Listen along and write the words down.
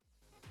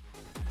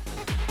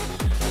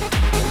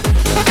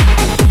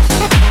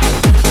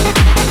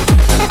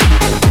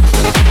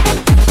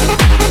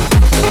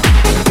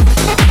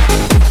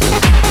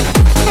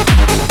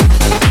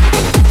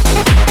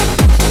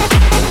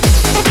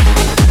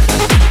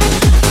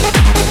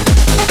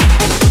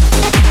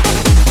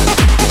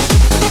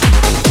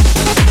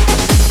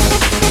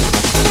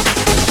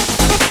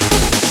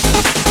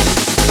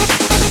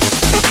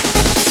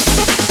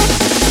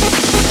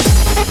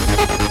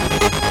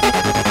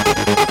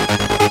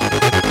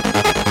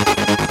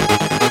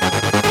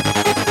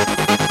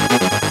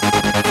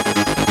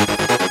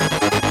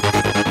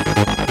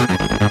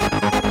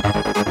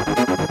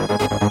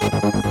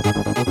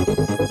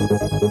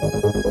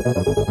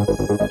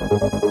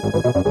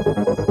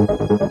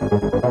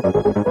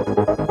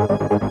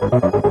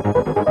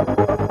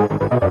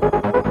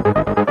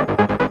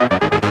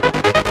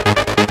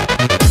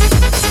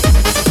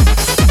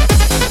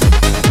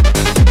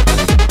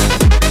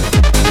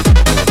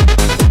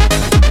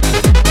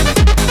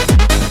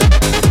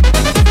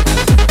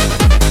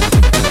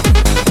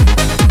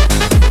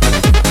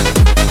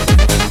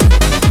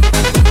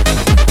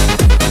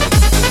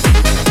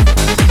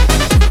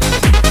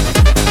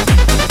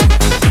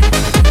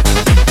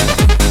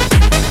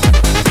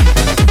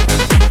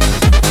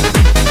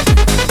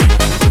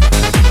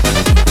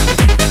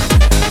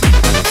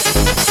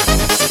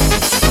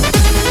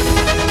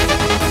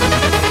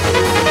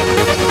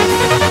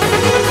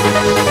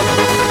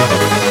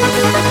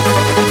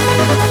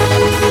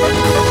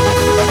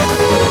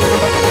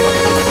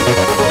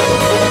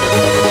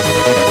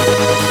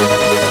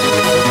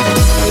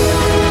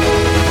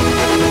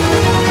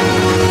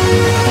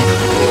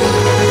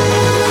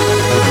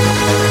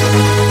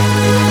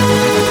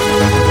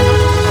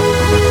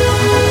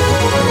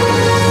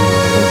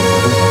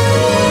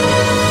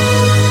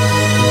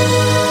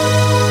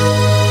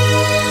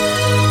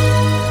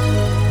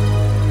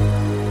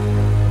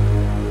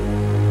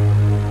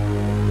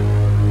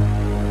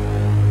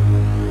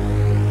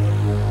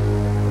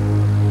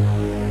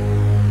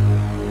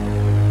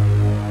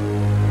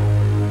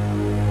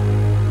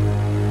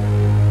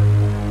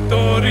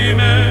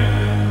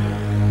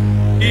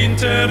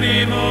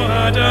interrimo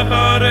ad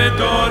appare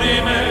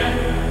dorime.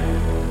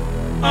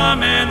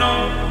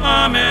 Ameno,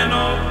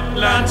 ameno,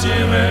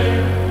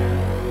 lanciremo,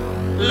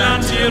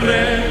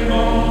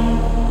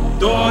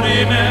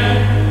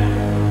 dorime.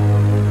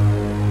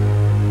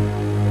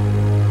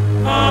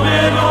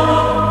 Ameno,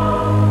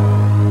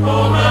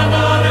 o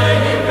manare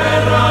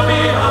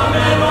imperavi,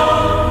 ameno.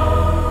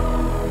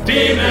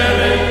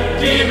 Dimere,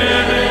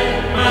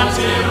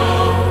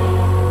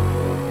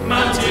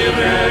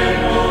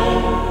 mantiremo,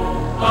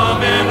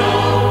 ameno.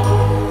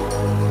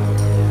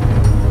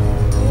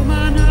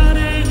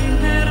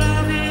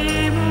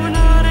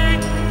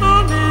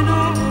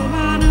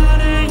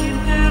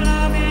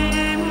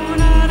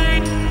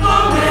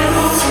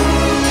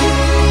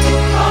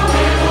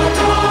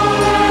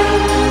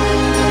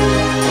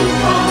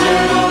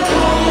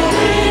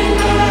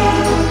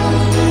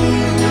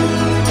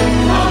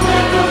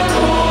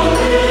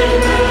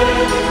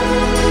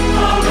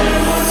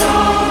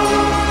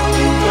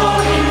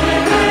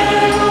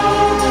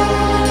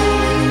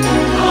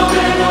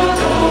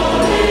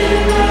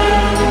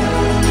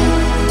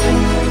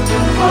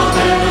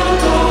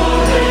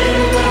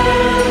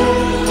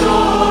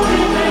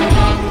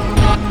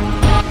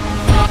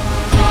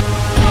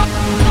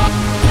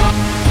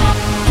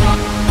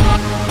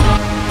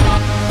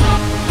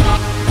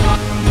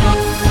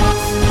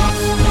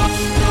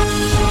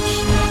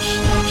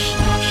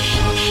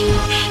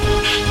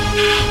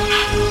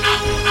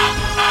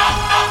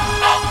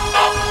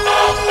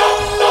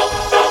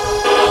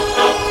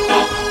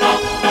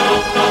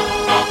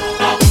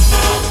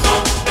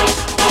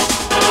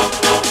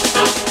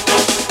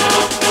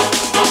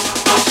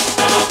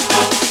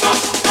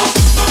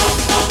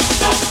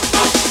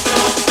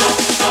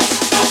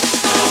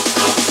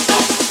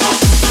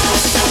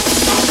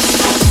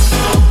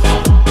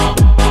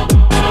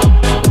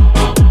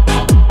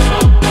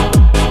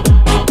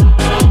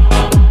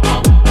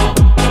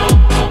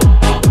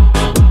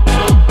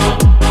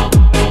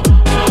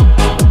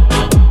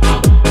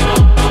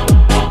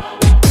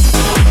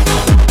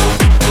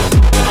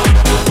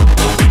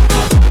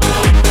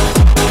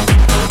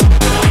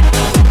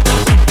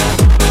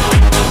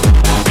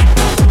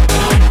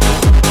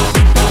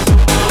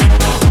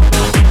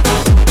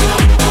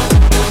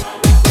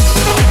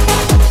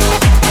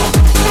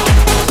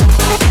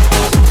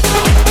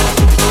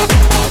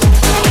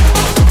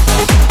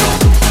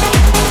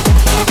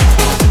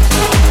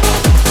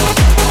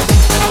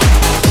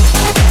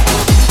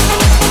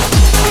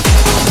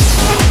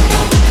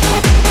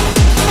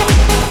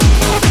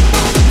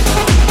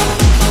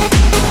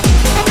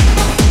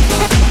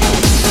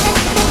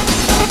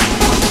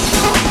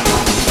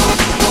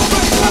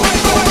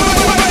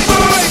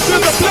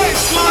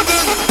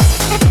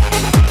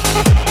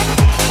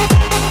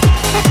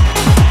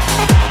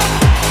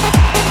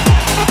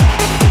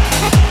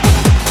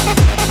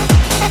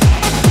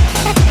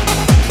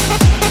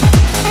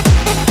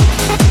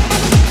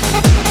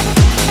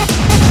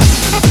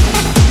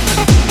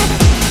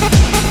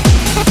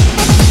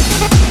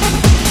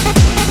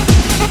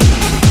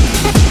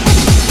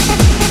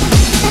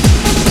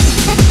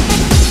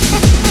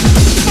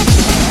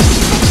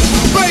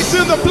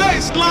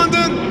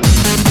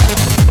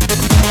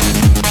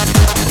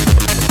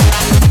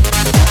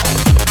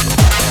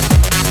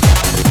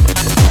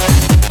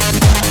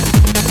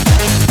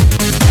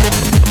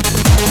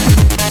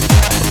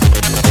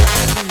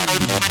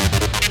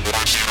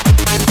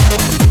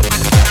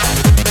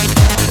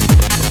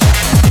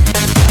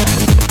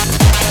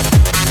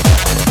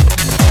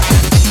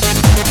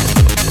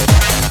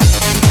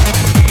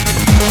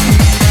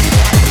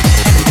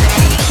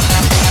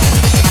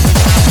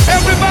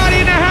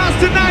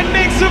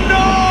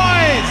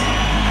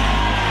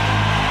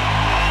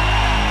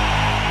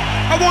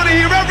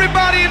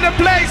 Everybody in the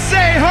place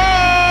say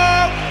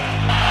ho!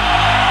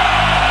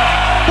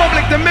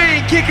 Public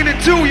domain kicking it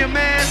to you,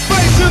 man.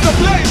 Bass in the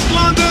place,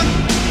 London.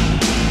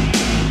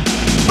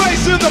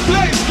 Bass in the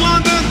place,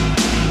 London.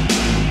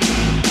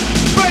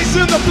 Bass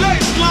in the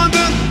place,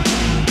 London.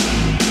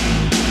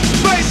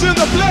 Bass in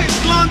the place,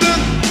 London.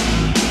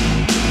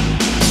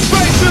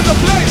 Bass in the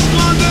place,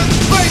 London.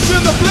 Bass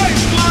in the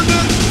place, London.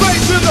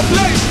 Bass in the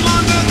place,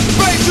 London.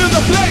 Bass in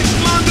the place,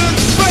 London.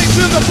 Bass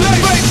in the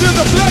place, bass in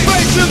the place,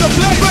 bass in the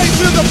place,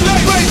 bass in the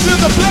place, bass in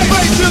the place,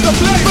 bass in the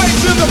place,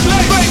 bass in the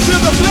place, bass in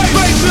the place,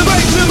 bass in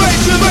bass in bass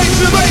in bass in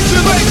bass in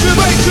bass in bass in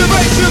bass in bass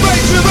in bass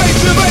in bass in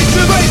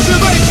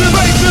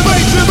bass in bass in bass in bass in bass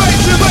in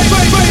bass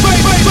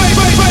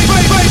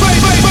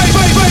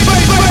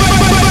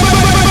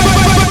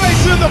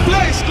in the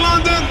place,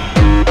 London.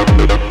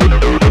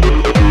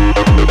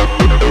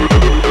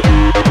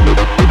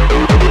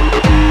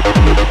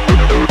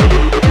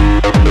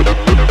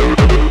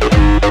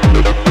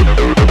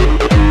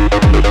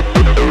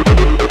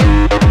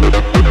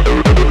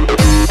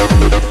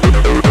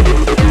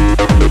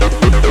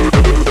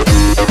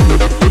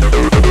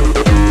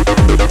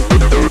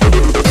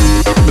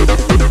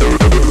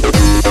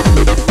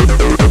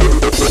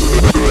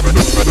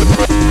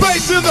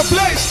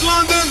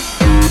 London.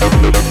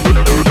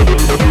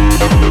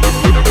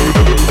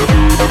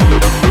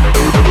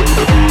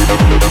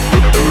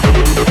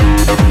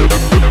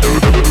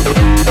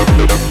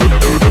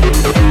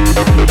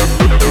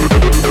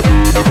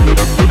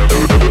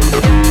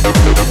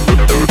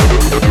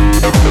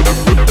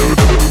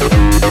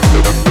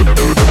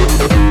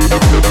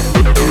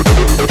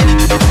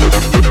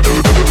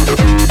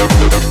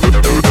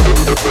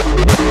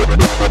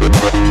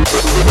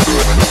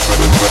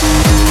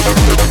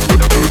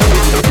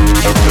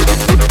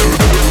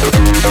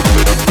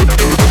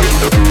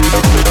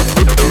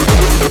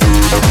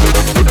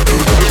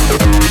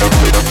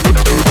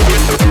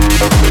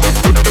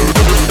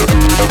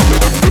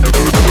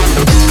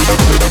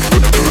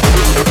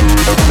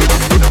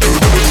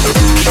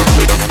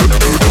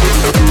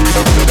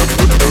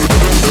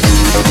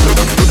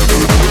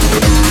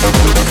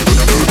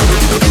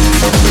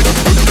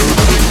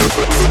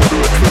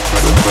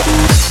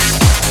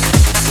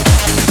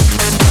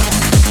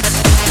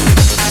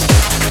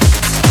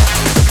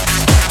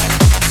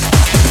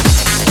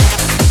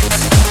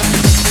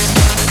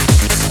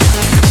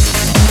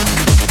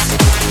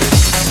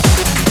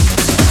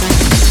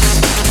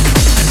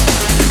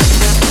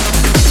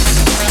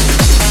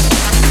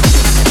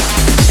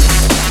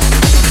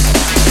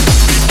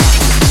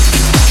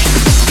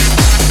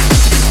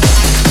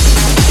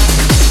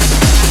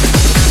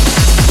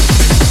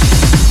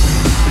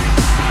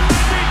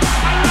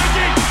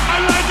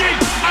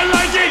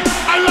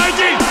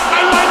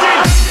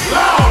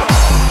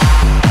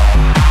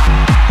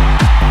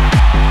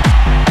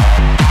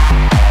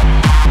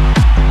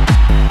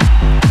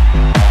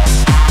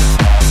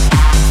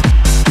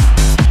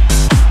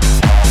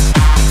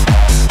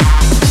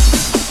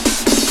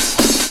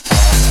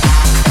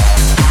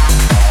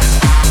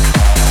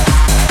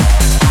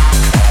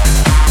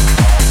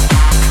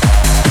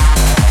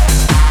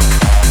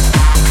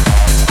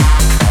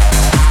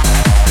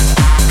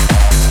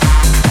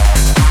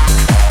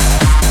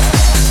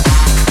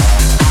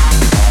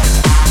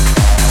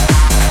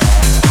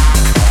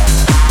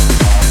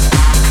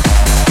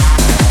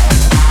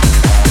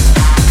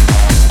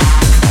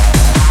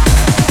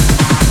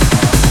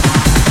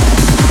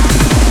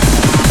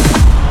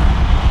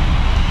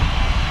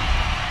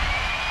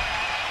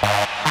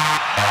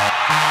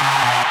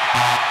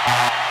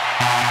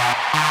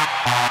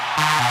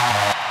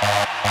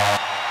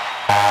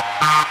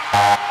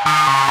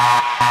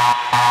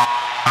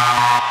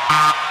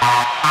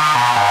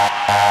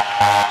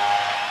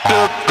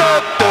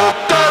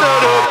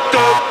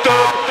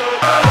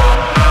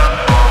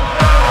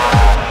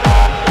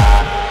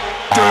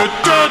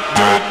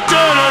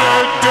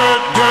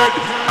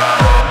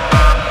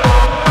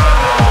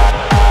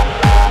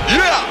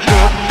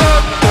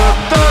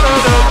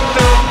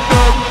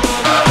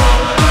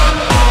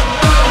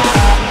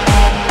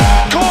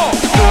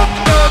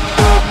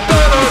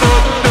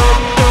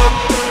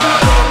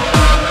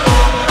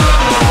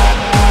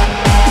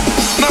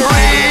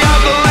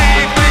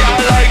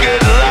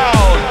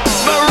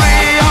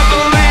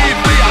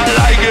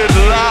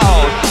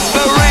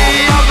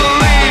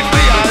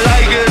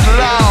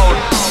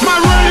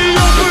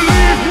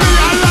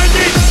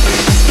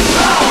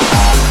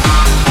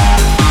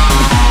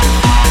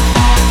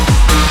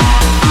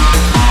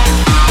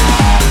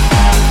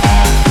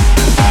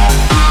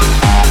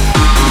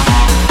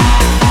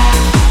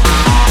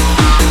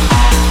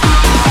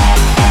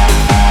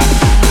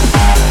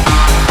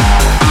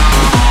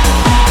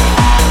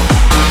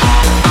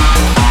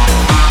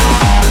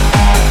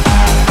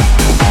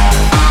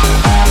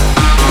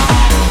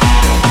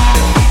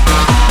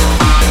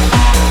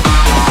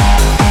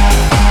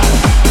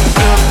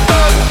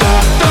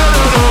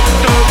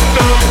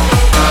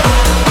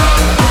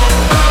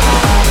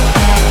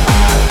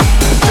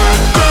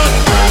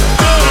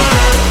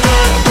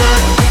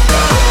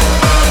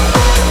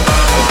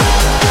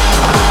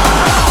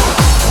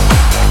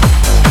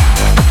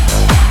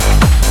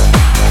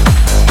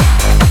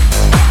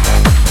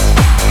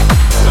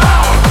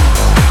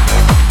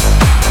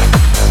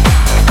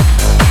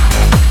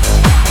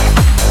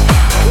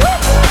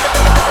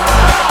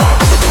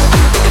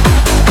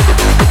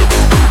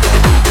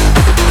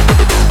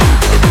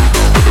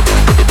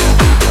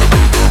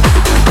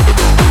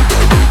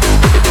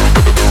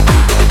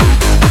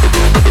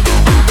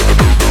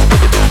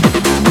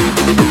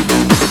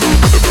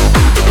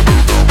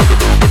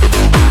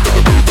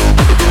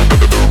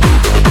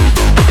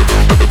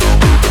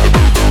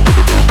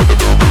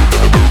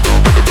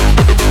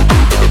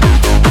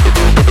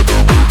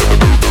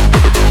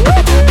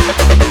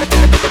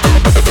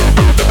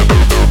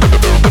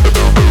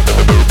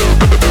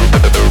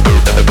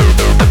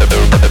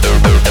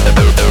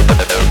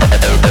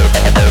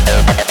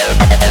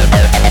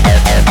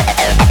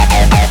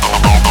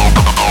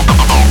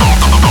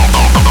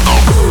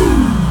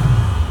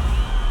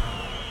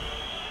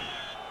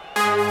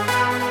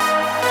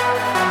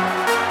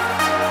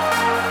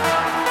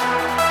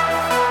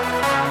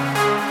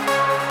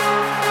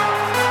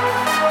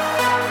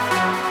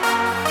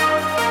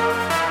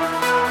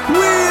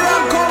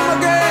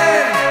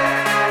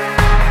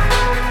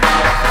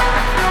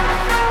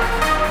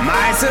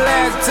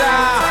 selector.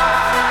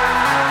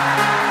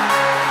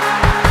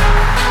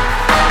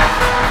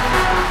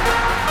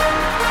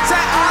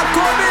 Say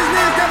hardcore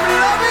business, them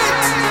love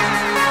it.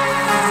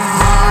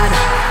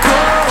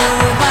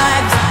 Hardcore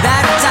vibes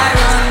that I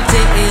run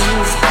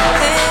things.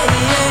 Hey,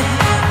 yeah.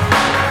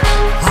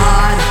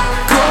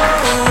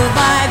 Hardcore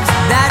vibes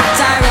that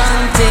I run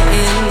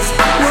things.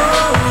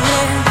 Whoa,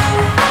 yeah.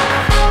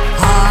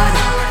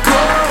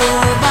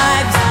 Hardcore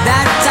vibes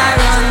that I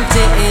run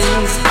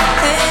things.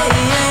 Hey,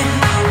 yeah.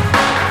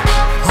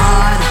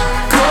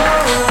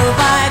 Hardcore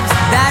vibes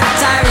that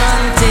I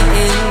run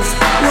things.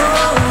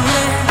 Whoa,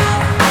 yeah.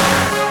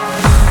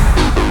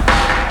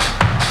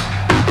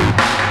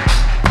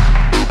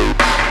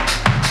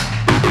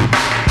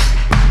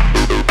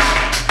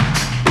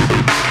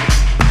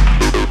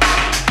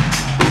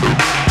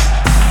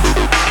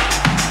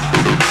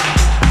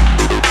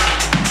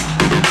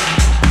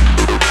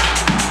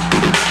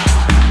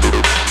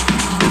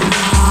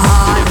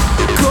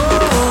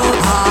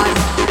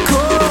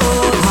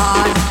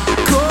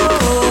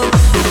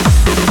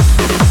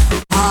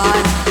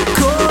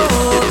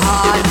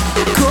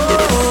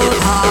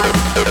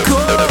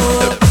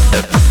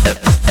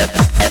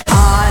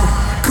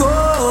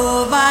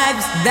 Hardcore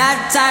vibes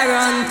that I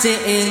run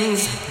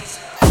things.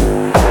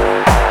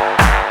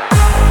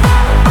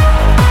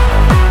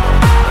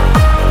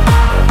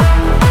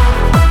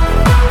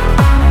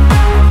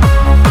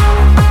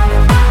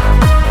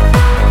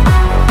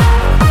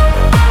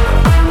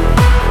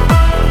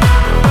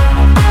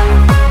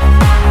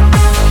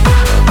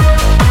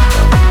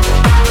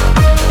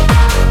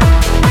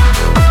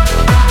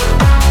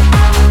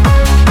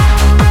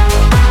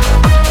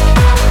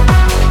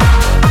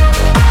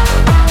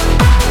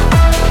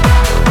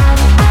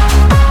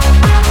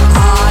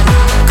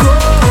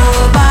 Hardcore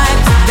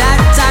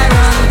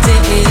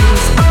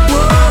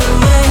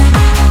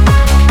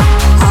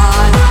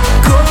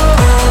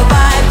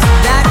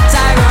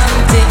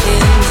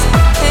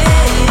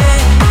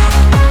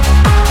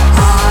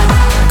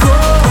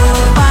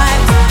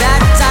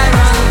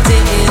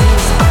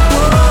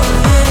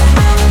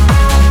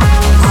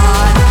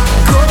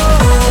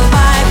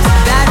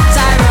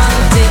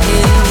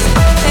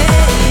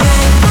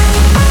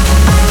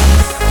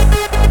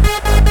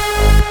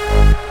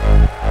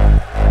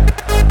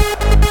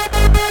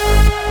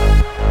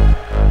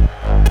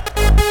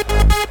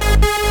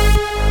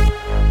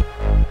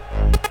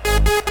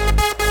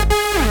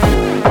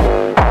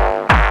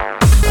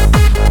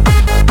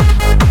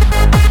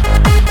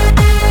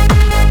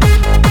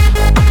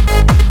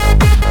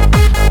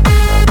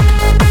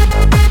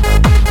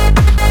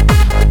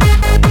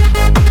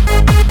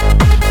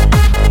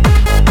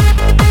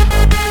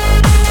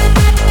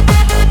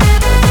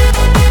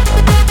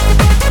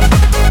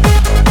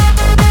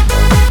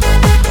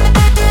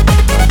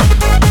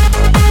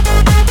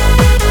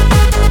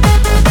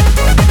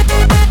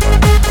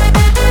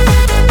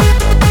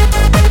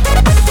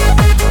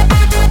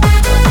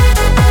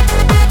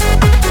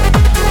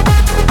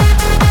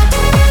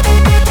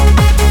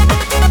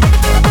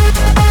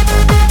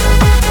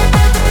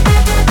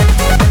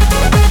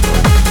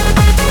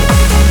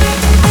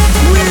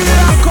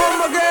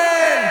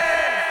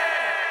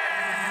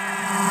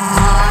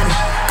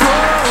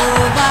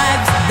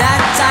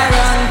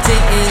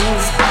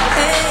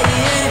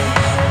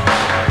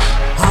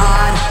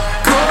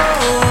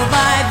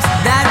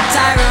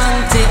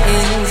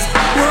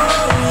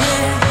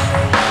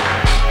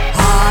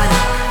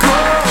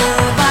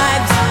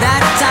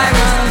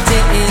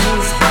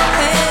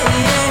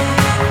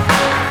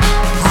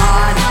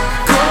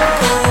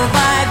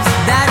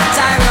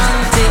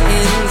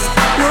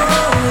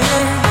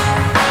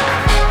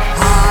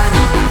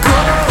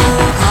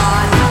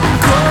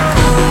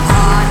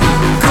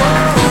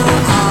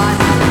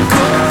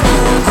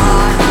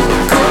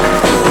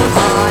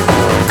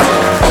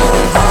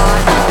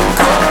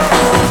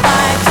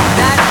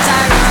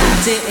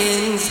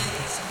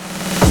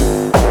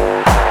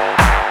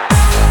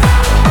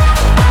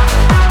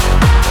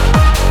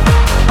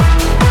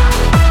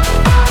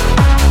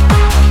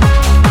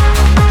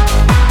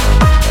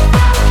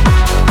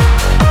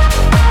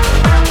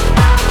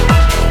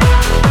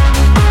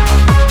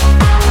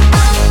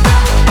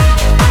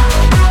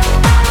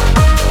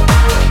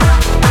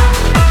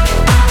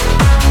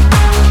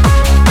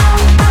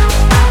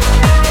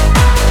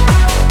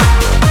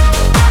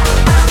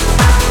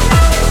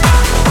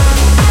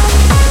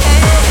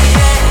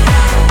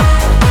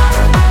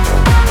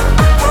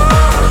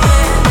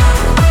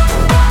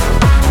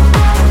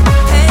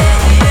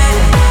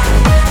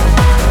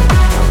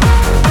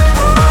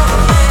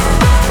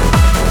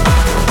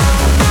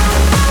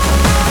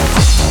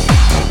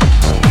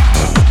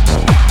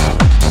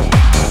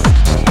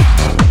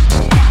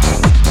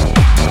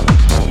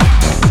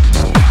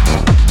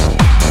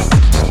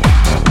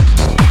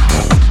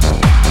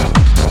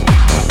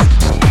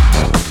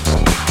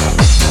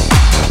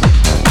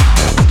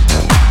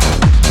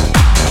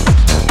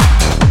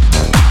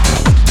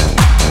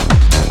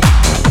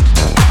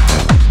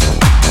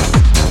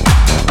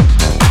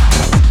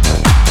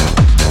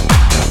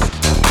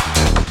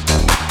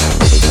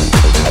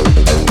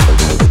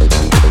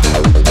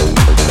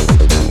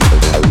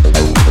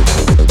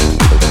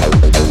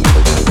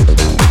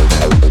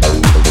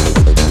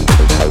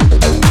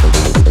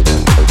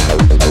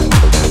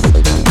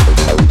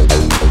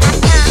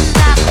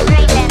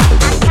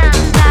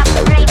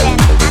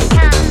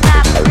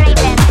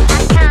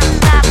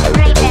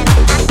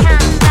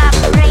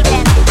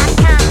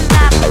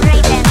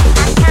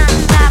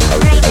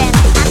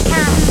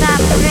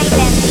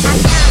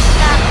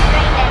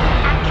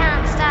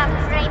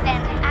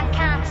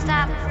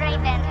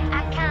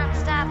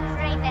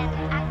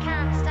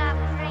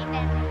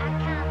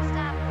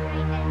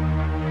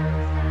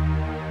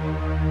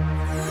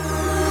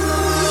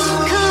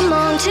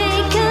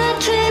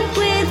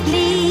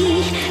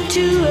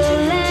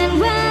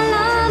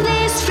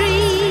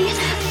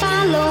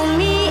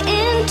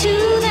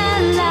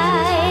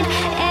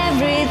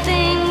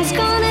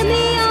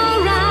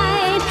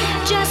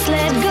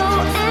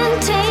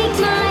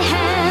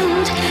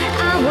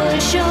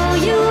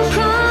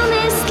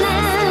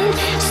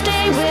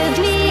Stay with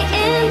me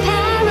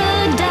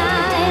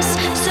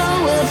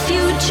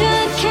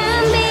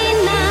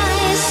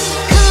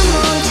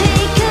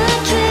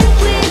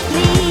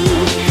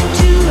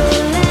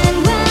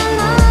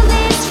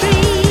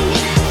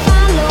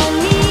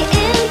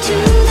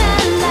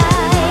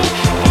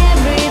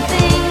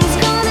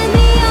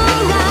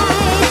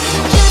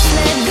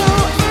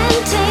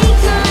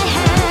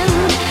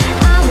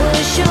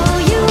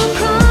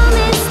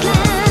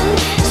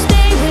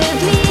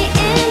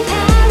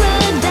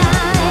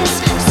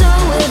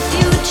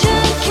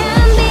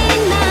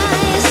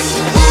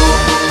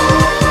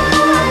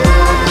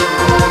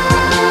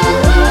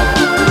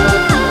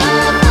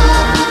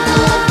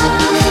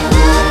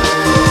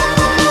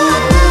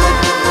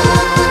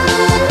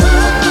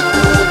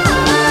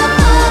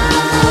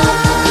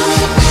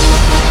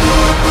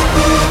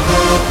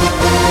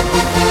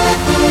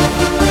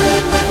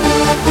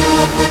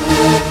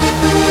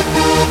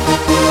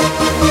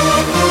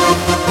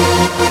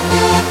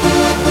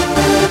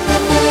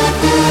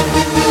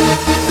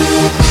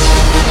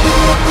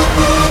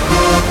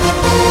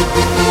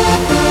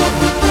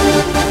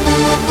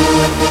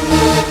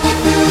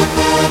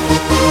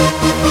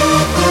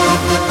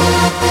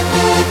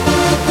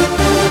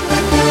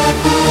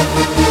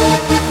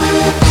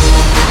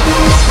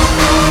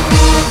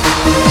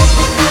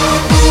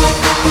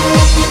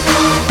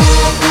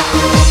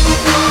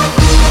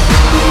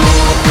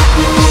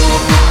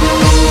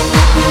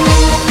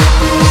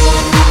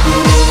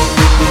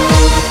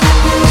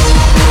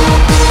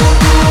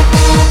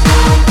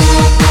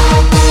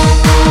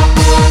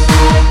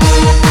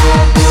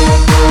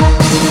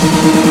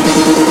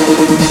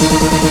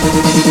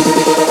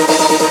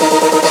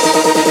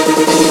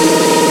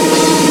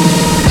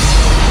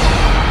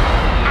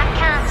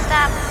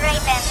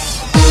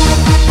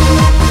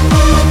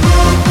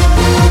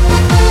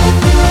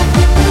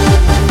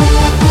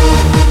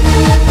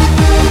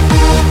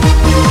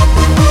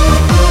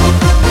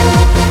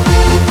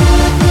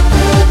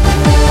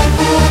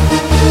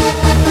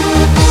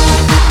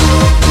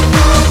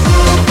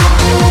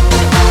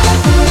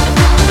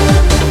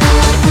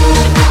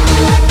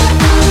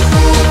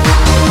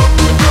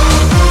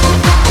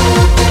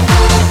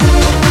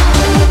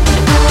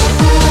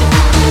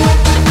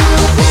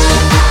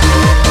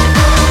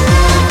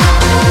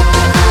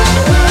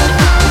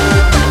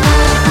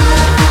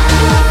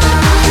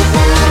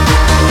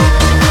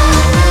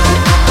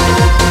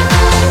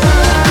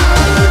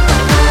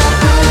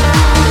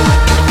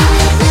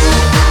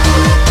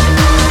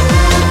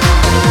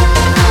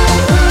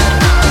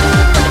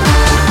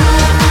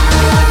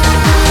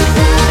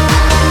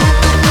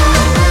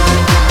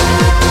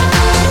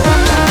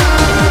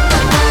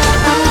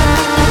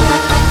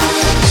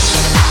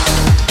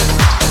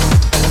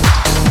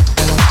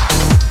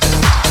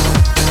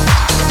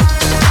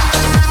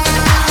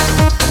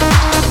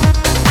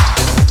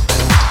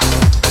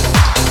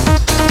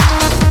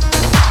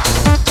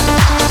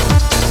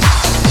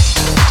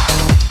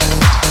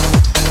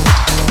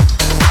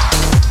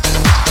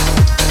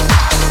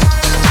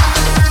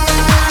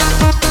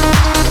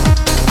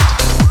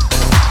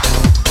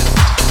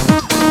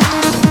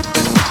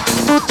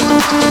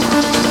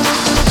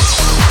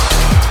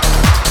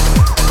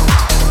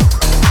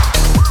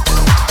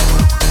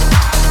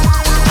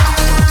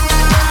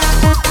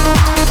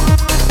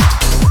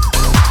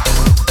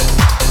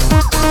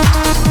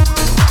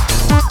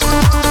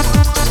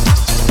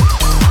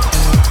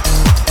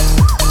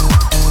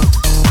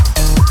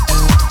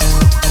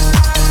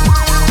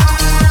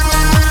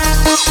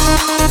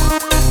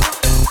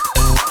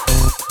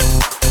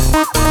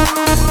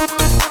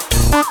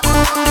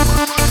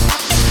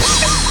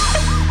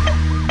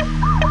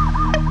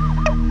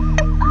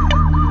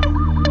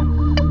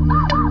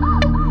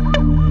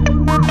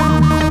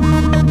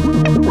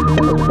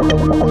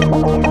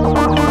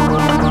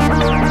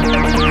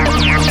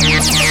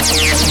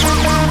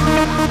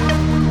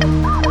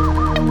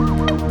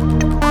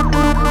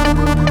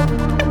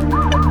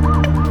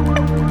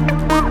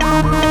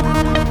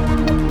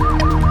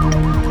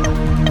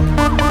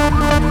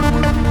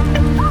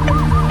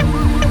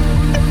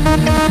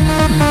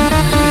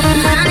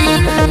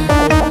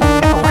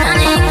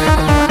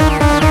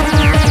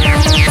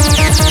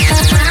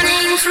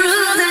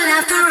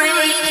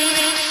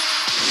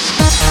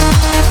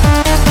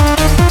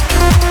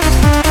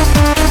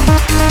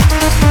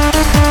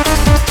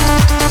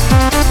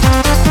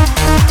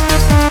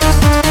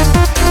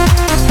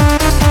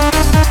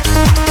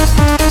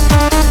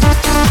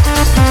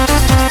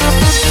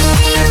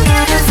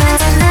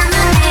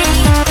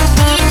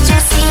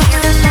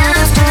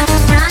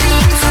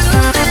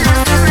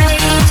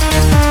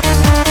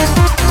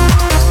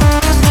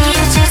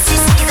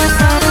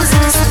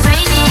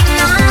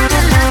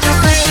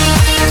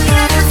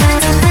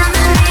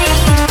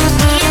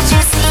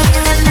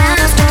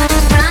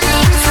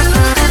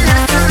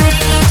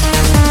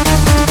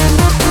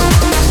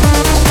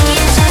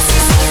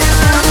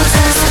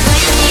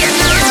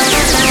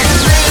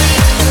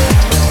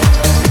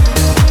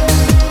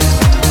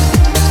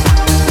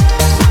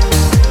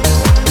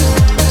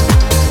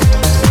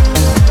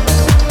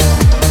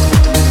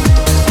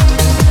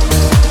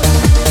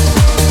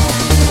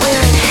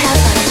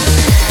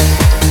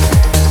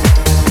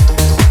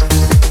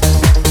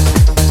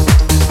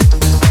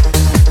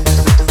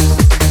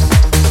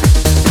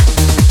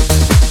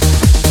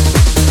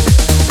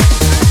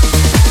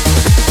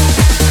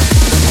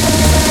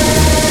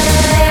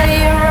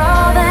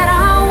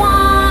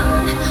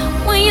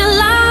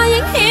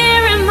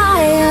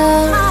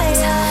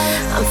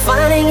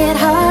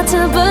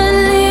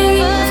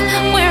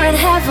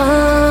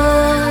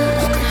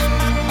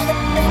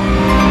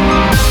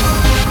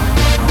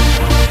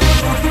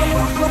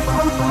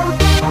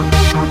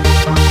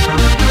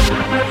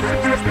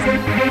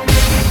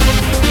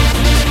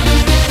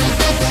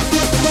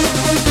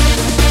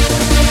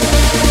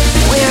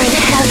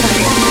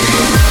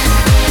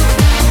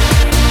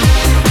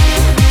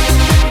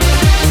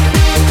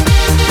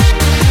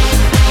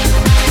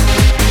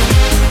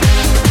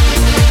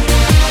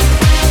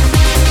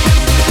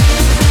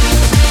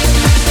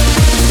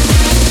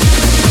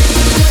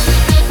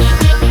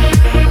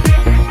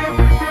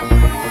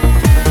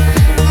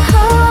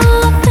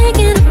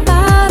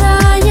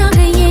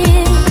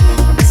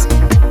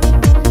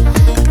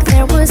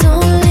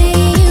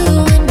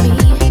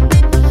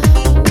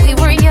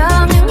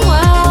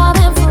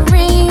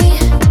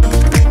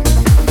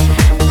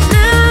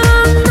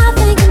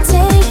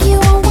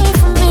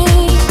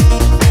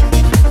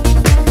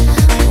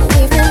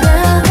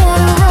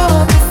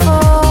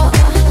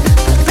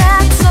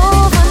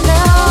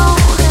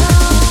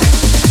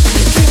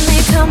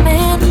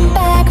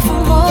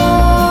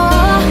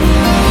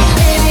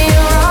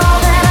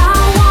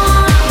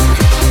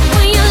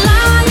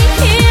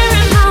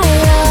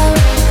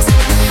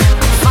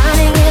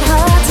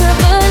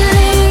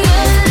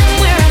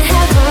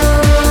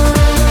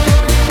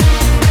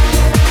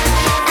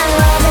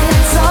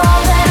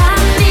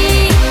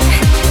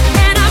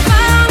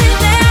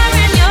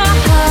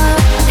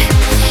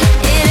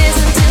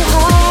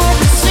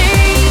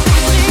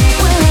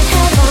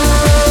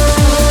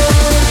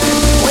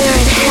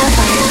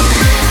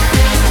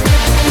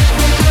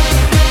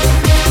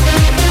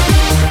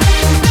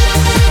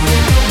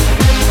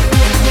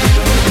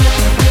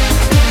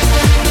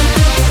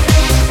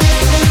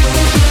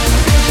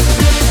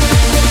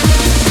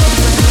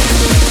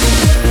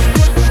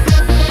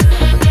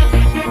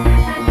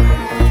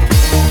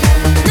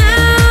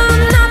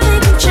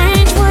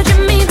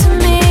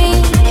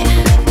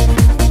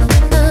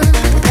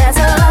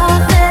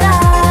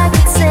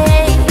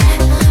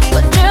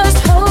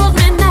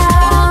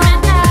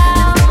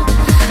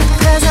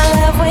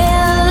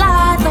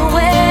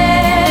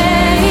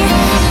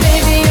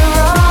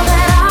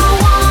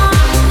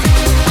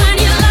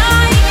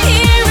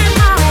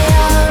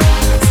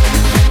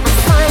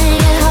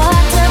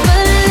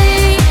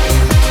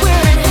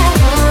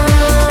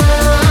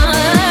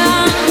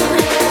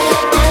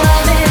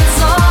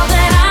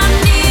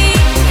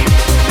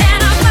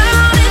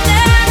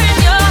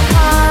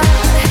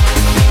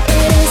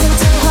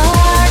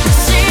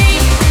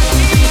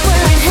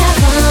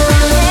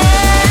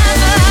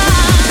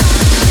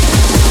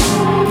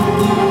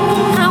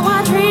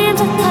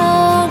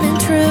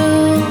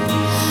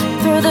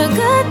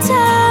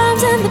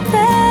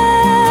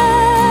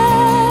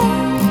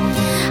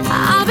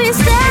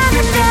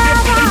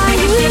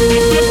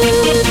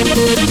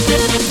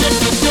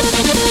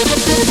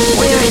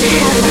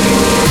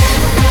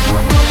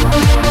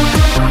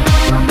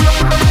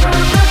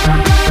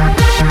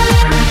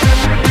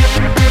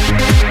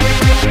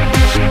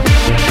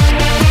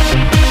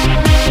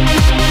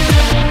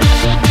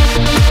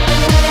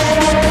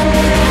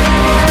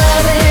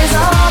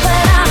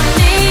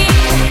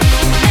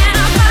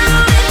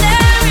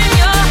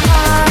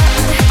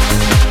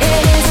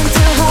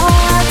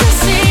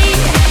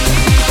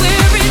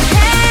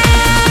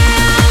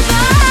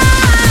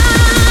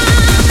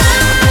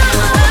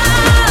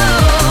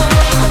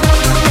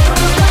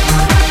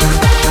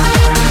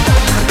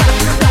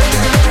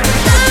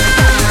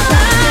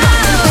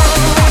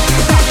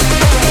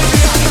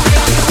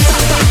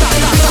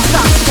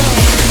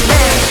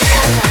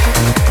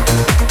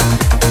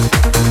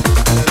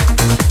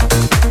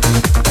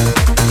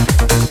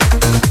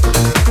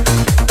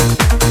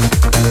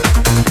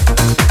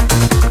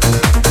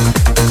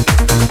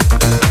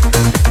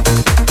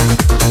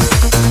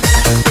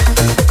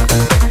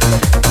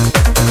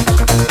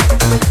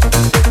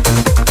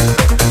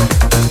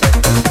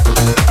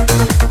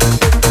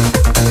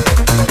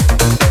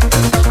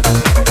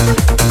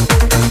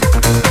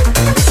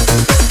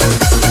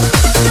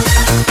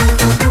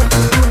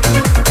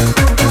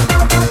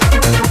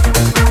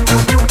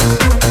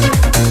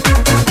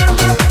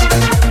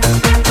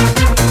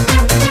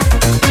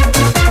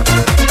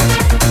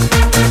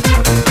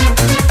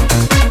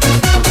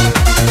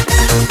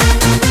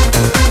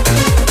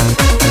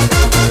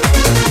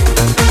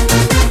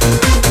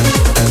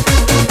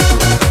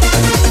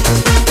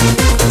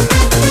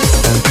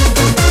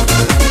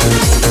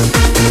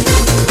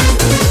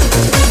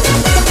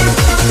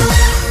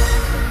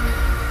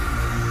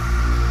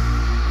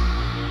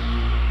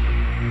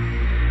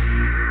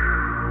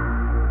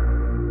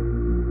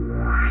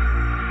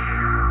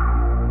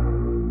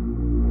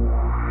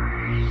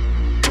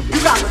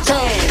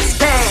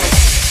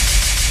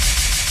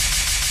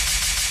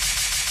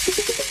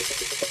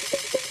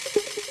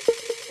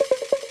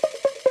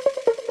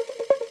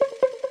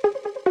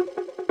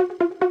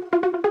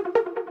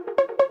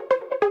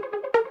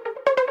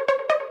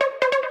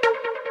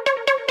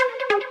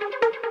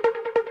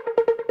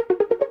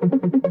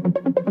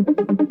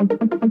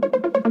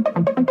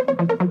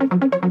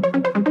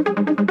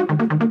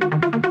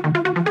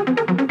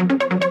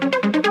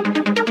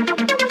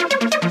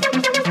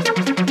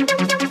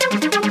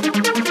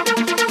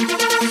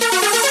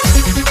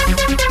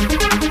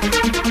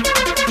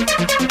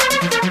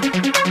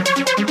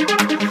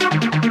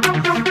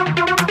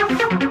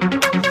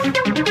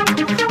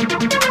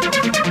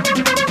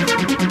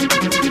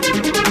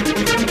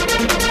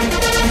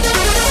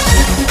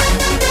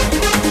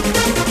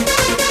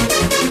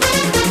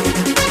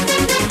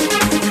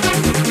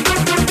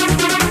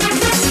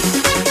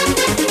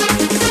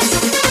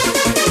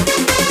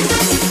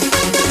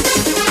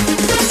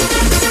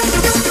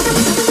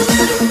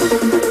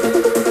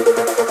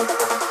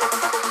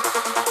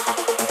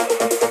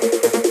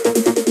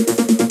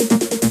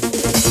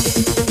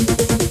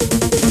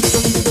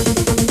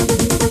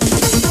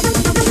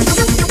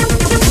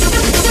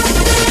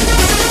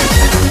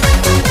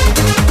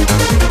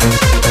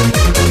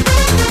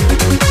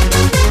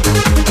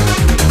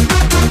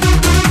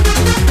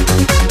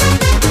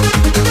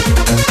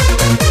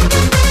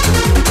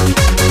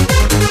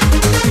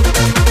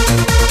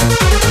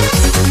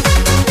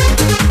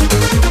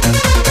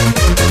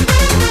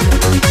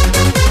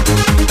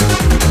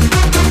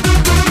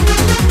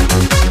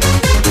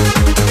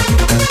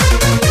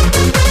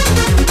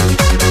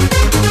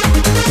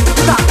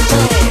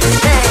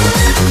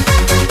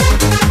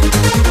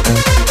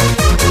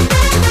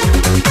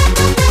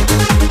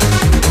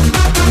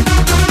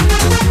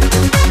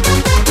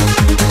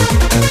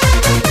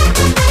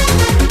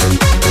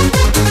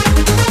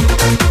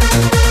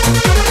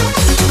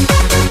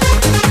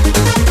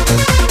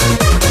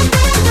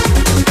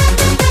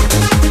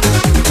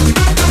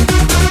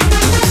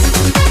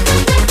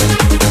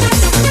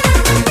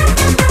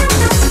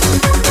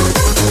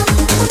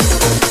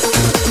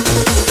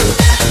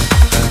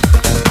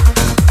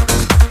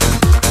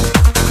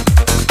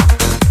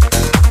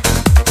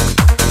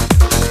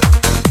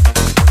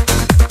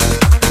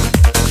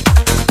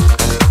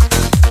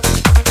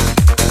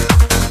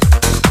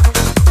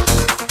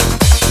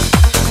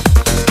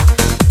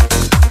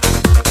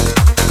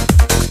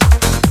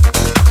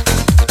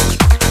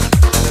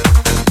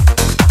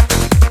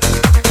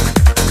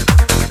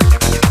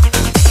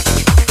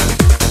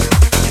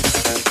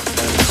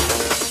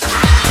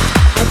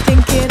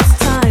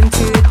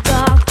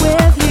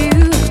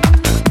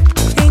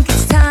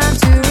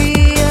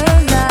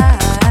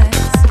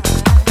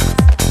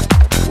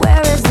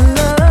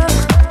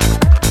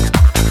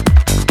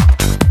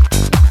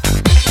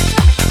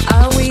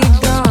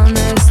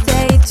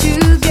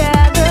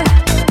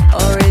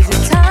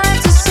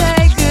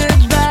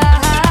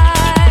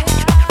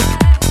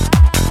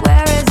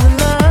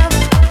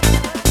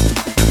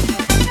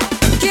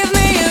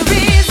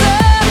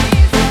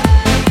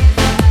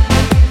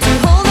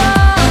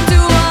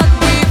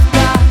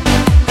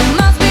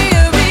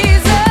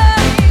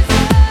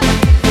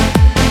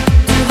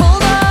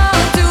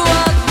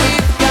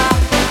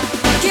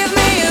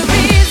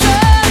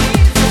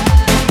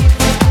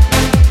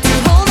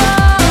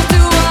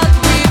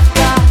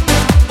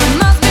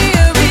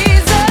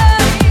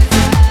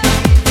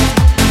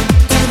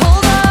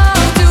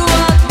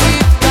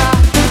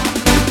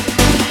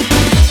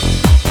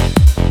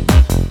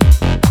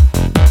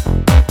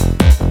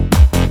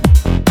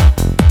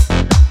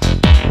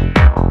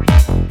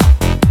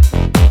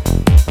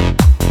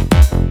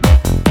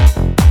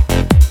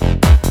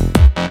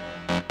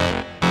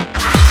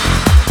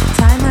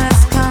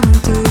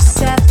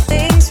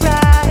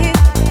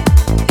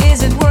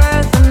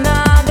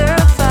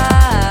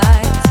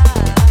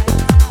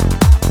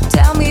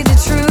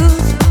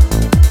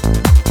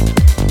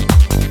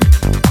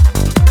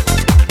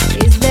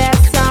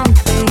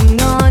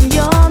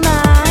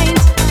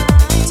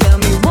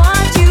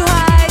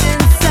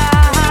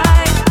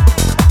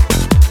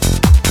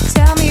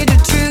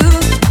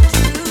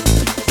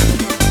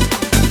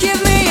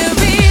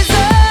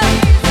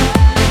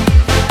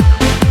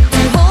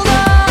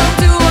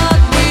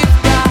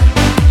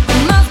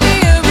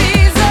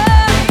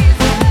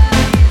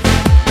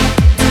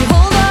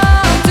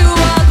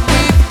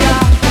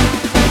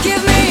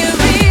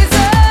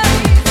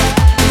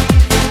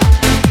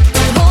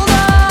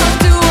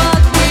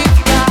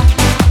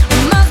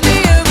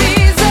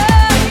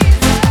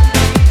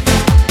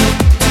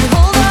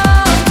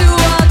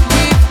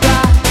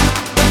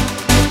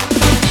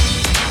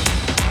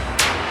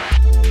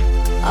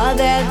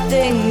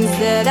things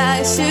that I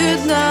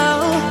should know.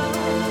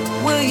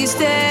 Will you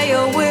stay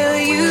or will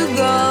you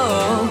go?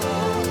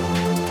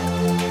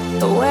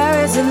 Where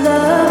is the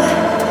love?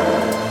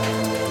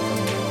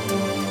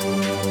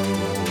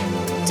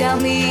 Tell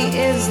me,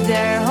 is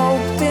there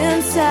hope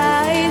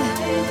inside?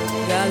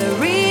 Gotta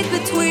read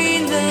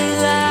between the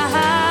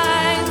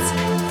lines.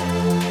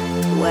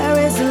 Where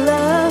is the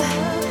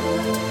love?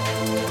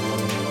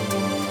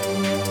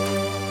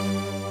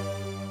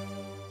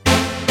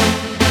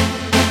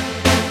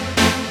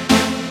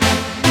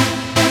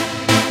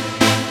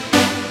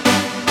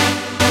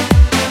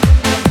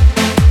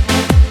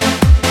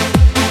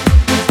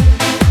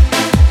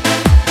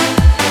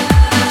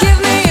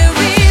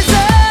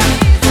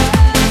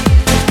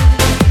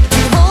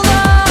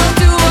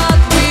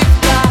 We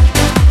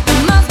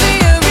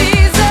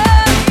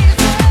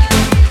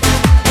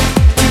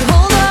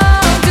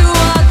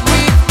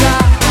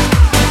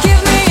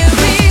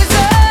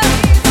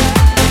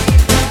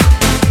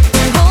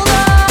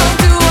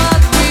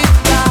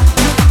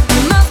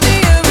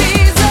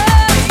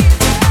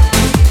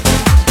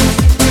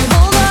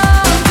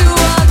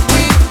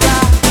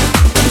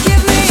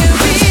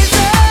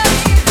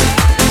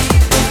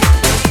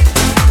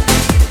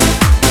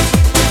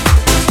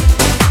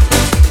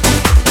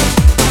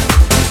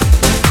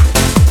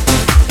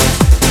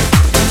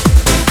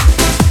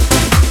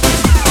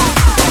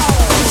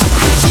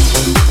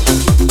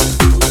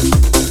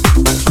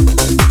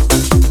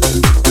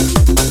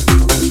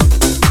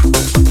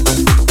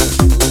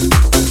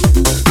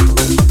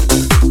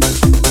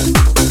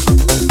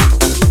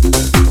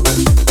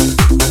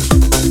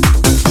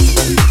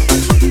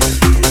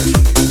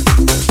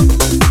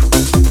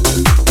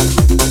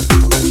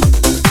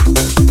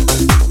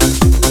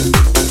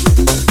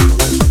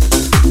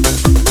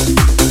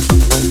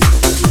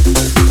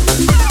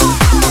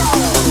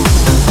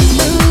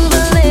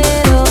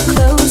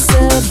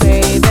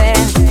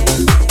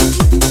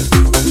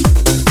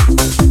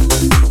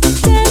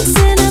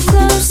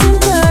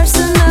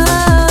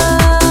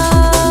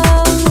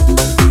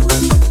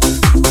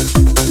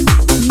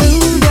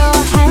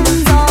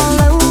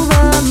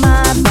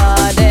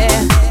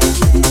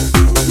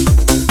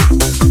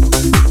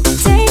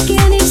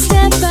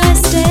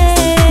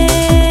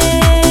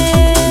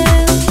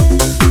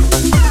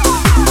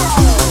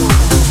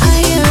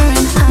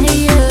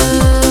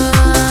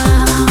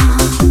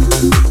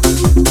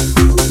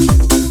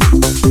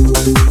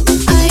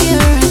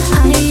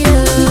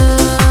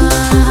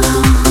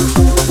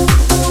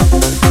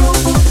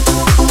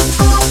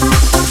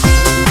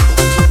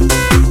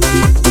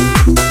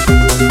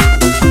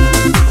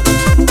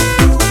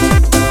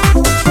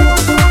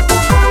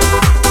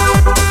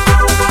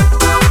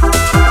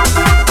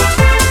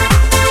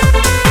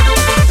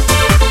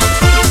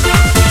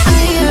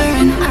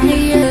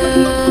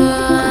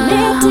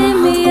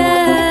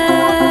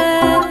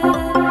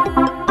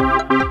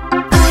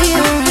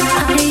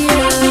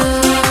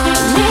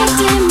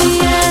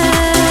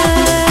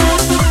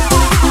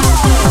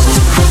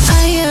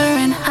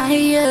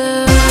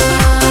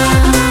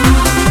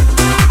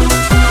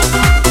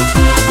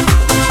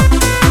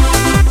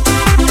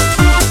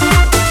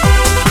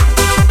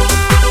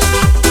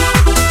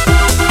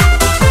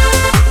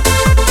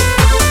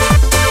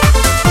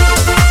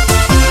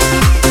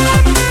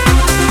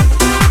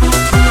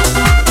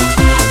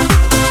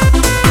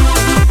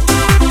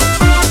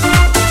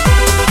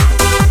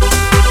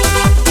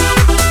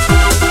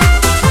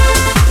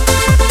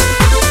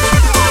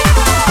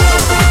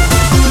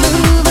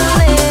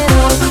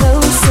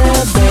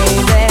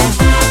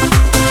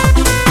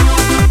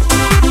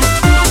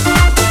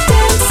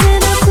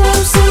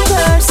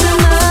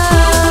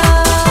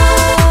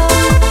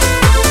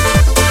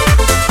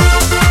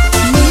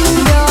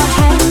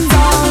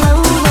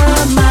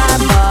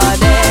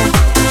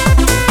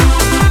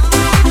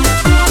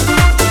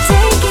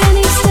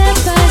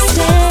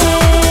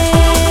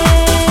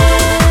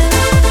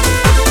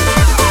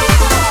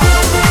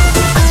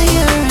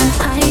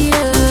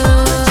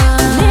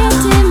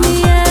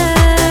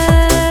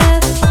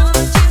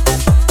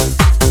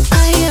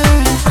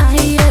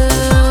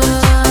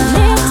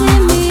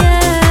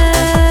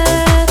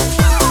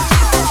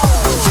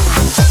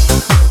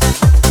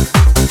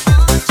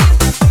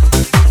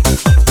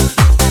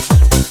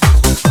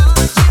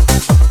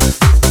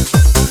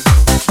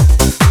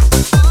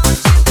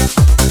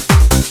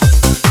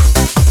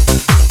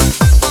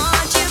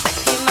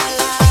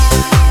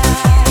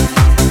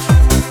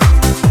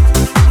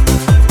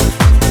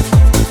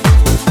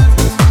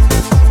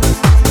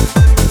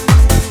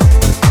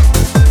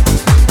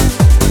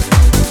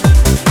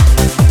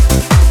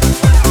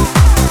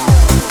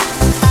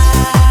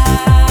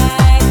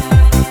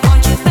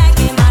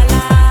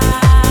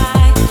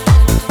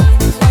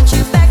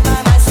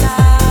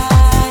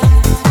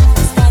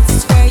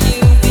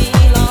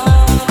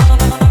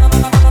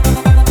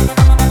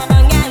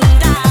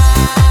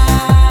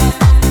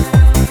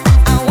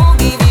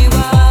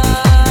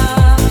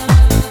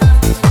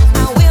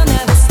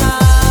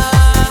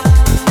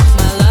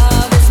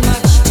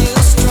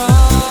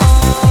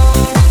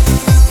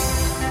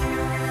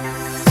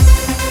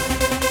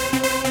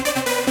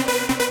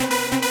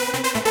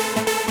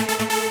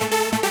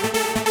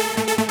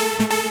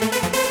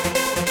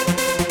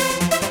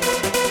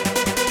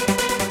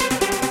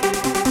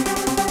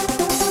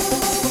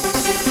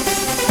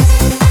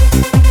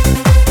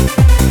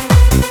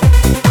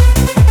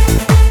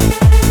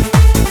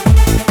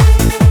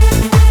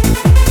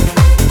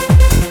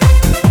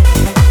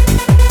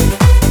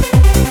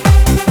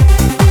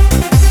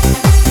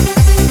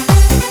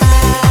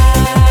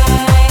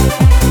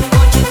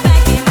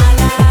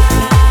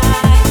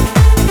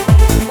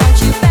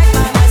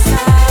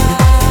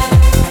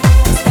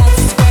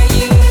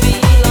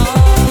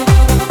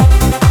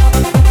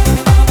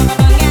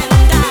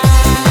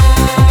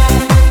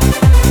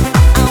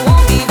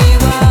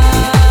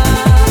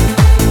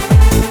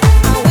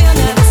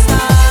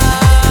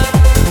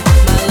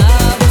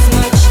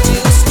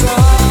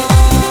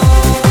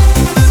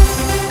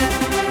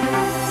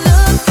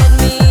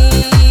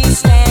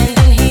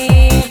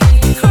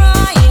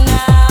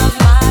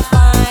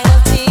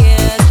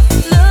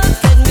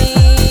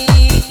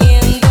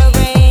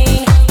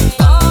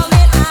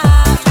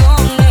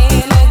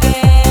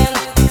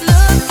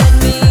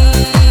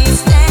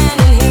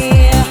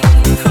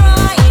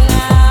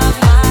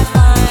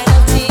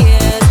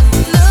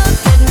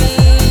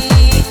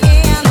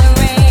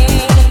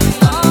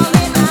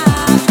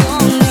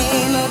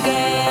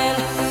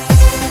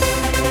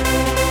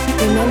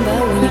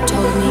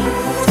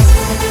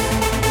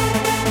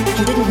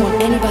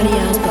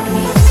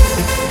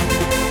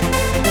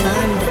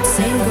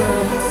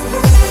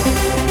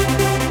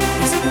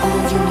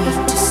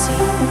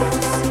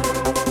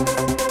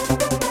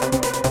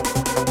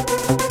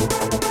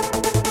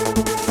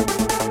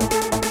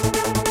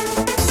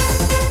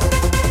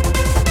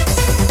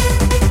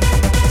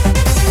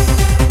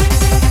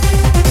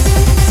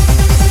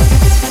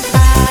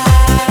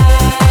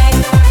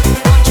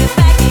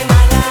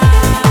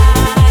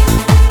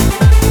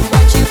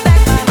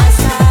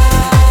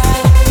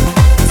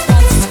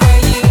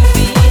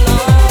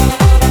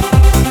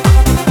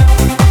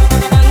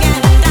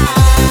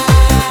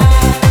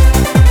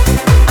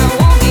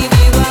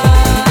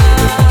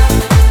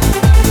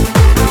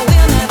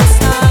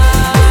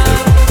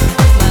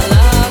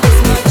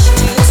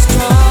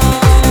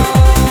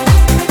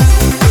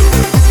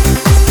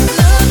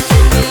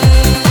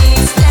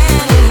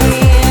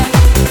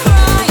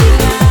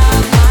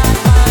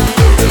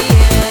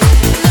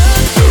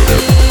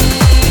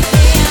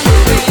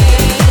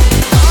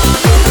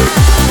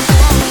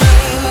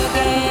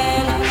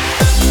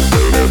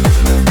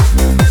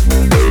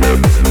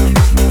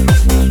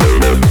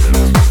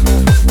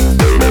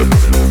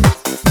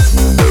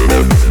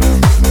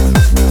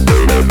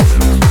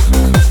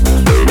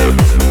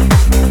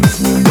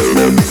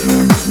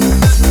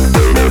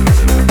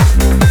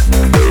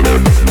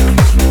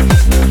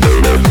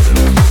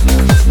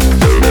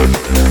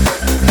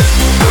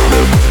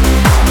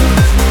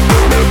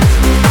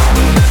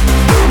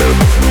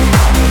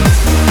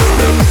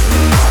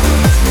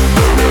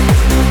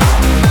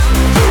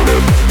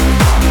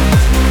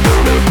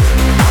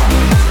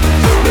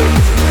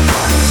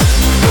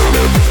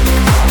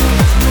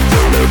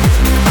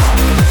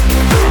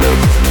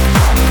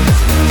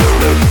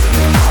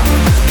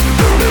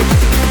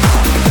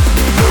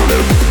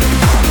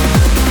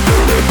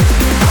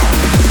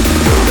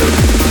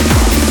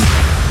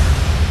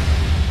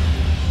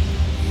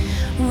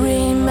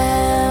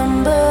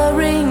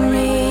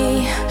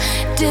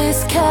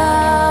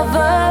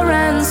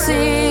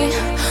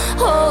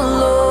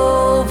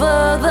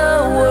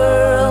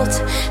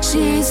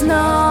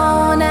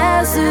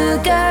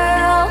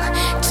girl,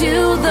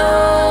 to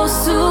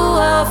those who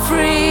are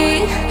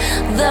free,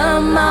 the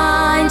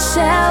mind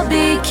shall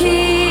be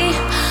key,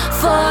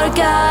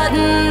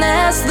 forgotten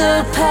as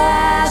the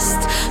past,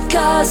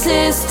 'cause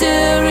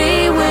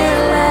history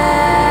will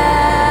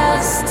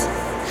last.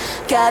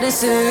 God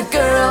is a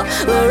girl,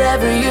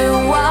 wherever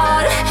you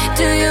are,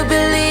 do you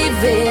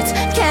believe it?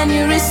 Can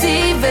you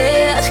receive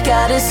it?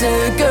 God is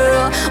a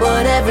girl,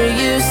 whatever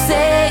you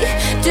say,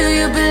 do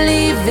you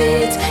believe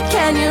it?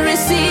 Can you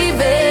receive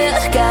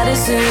it? God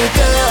is a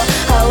girl,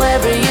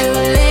 however you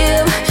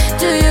live,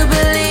 do you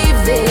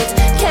believe it?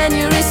 Can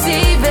you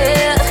receive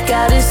it?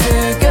 God is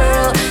a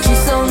girl,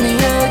 she's only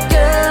a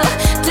girl,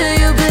 do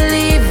you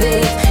believe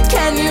it?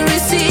 Can you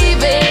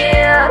receive it?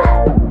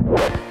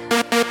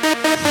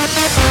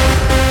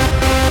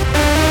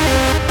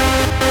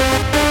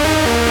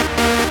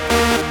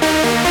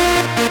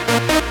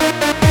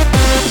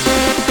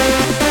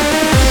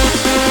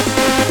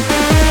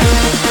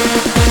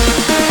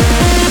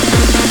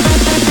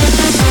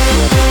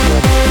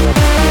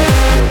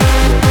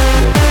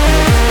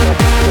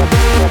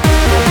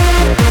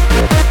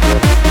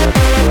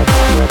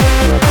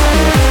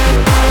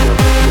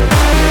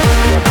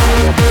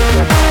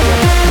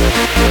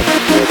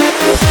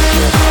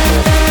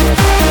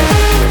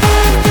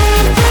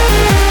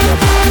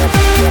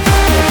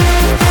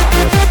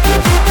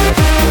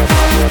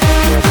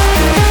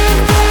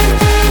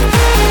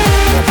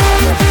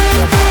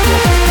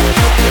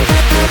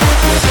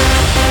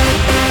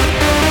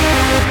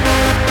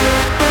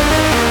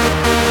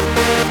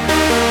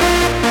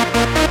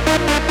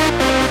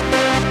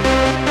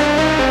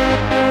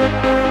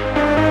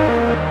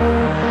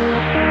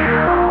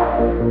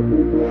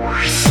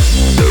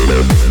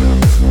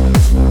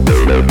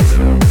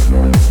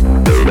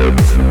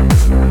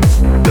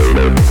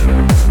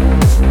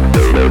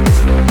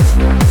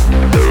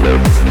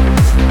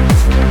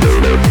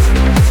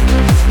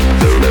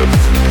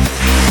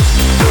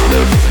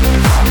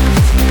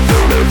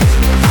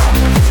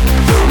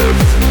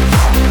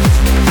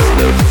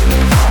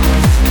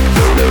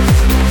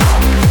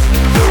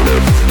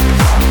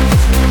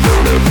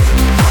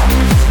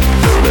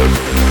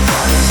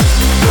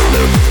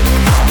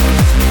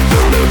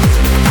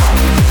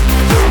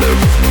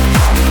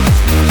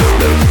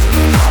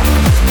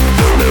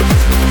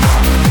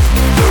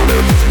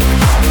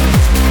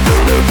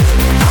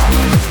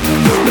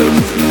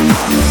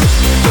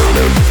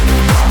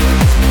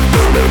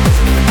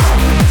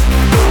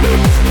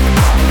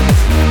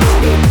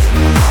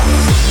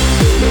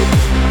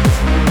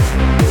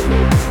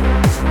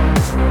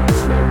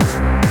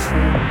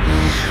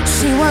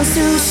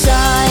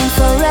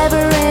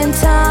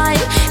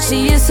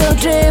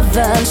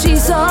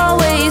 She's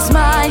always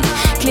mine,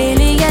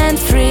 clearly and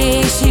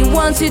free. She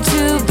wants you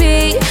to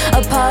be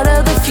a part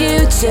of the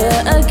future,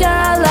 a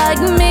girl like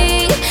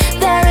me.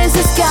 There is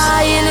a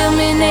sky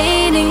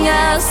illuminating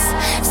us.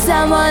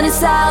 Someone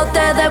is out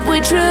there that we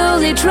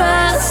truly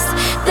trust.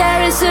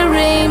 There is a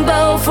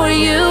rainbow for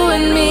you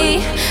and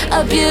me,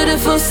 a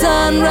beautiful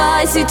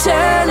sunrise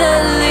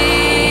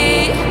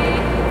eternally.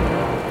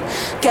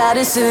 God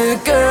is a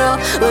girl,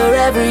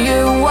 wherever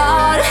you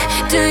are,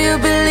 do you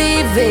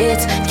believe it?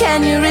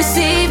 Can you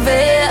receive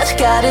it?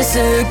 God is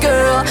a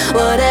girl,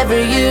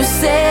 whatever you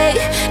say,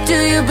 do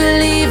you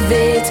believe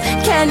it?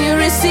 Can you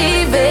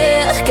receive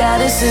it? God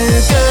is a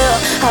girl,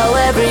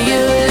 however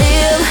you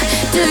live,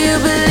 do you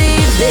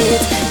believe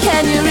it?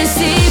 Can you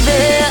receive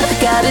it?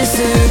 God is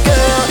a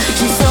girl,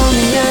 she's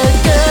only a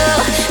girl,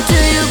 do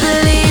you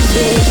believe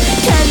it?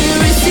 Can you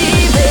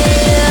receive it?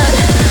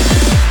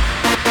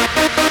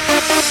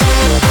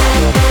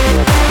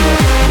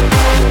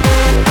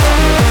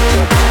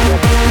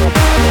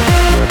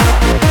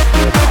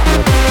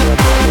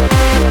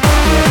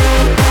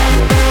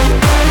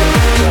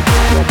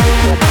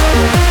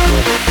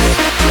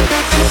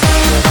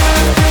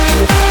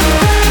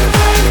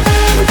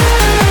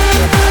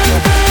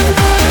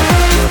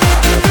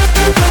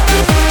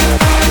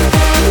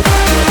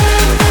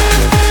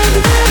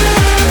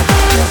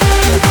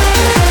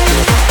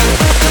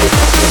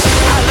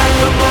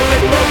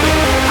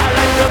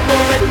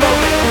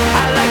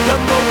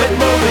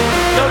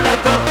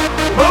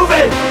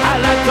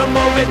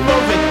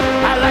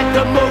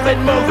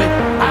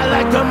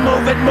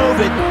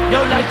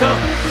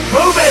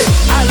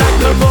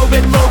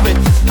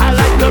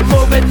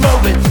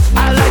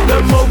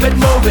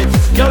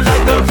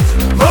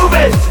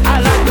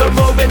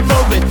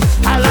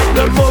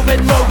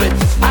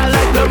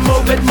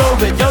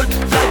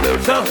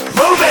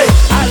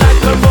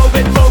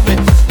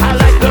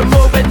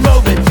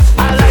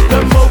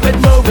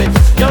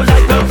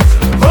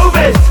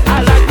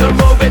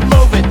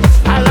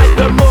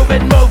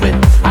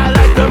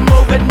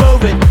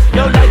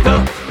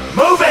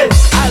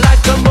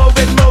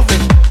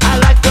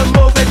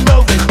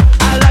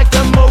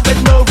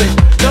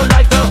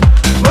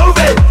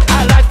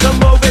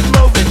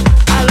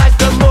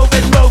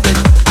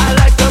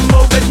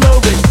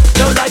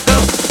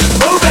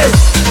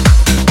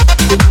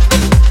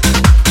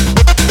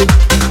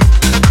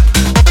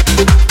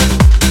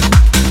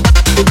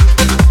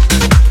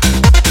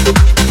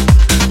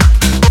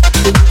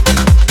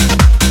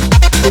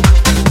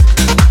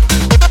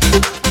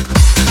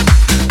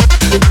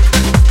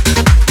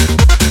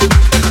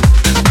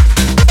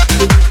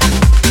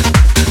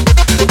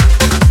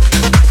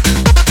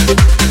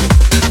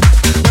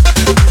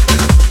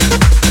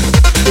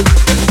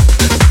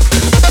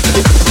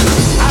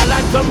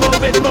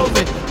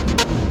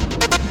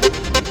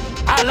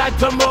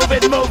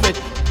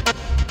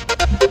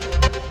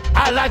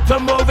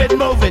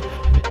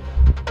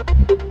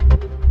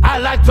 I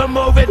like to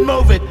move it,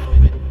 move it.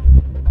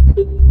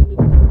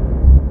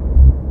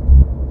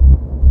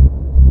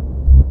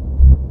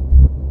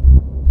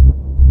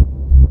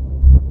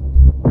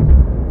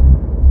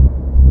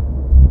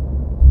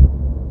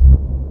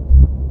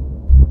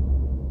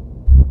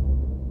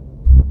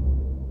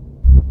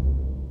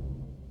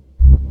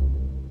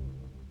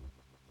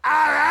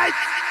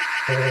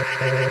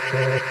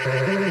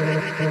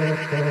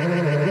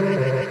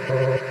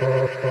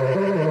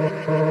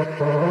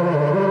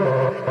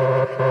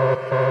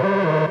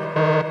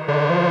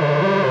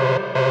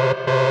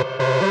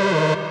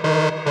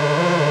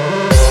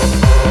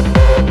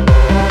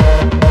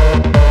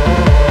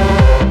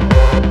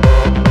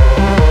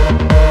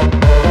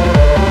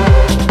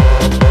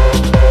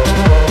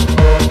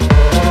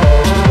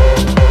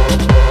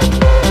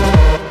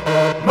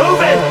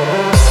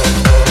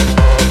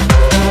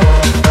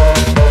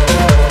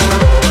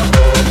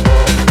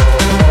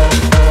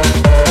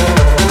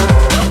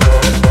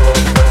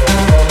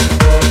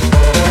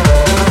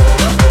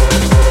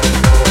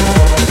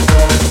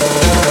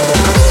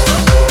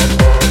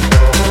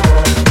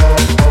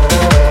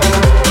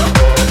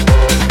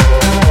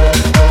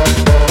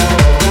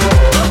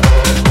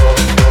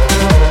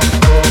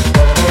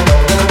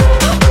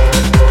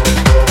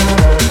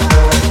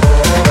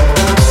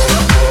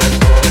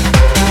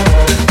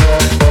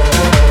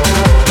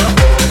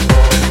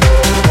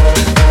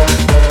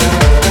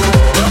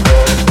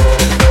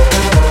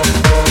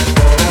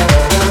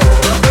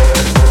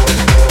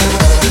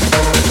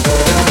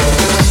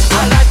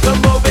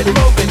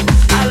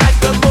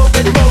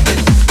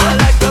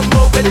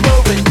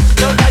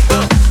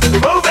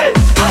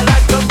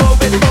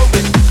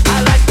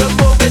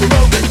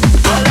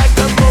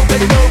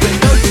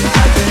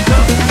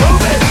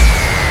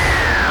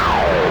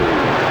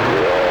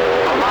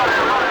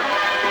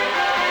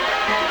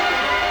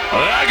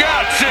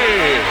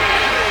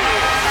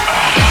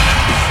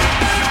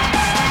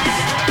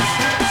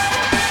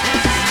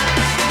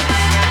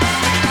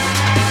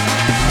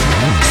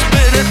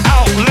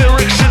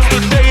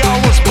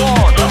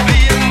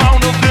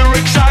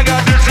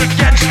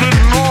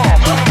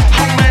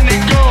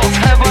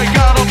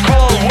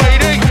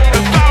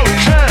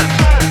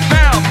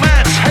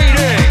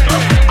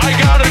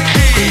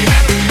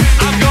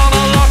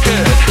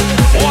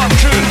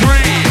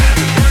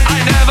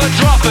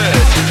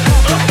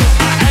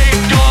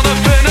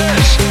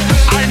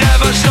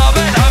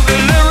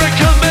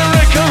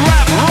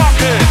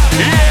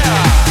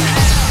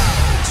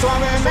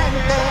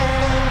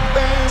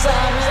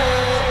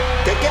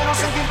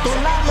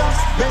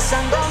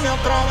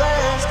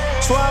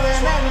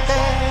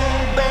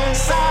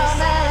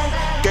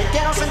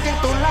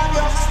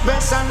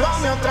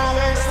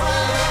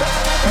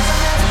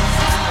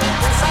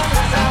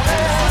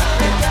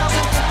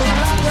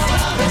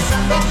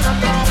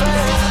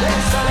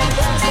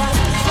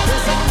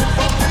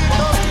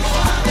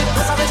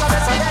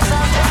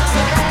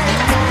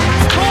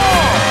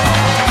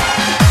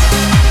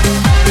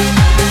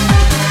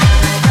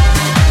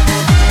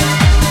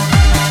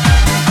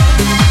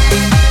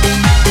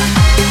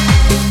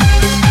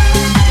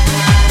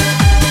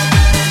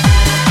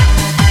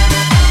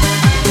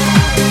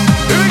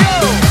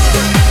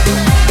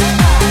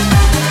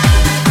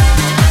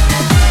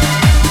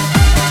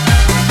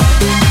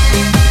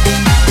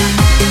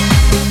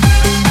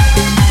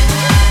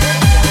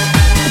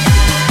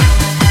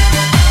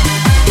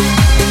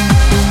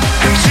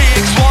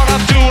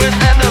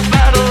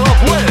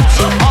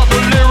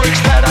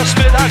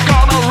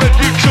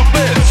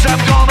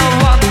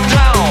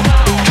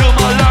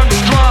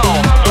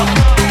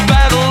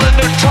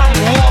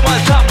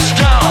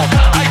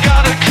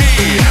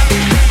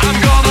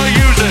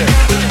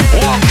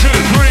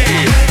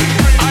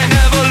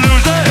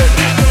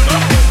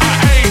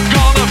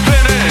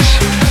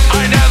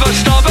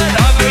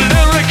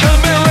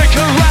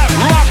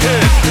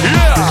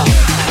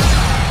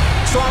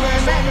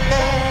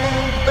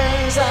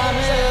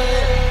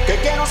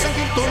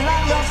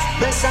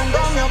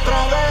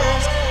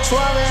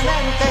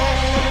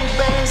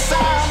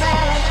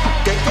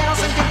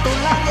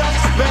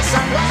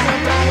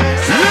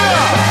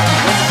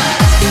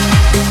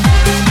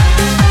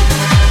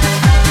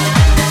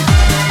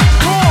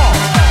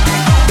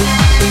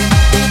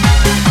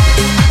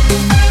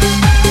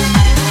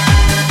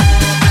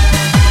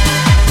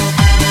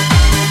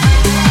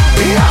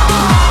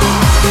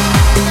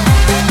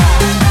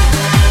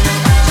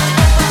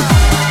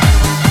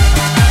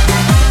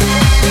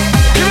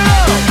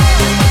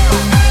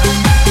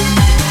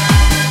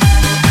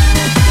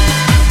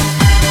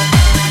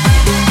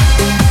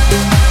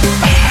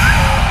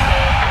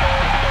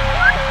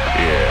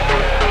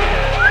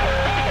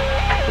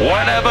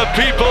 Whenever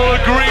people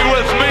agree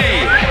with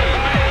me,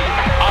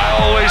 I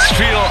always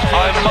feel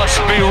I must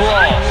be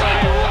wrong.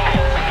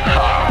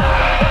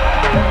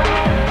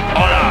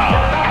 Hola,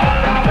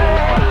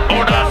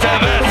 una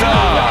cerveza.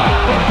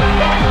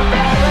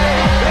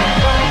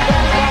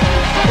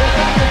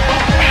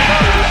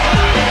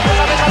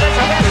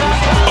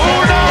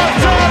 Una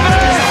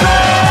cerveza.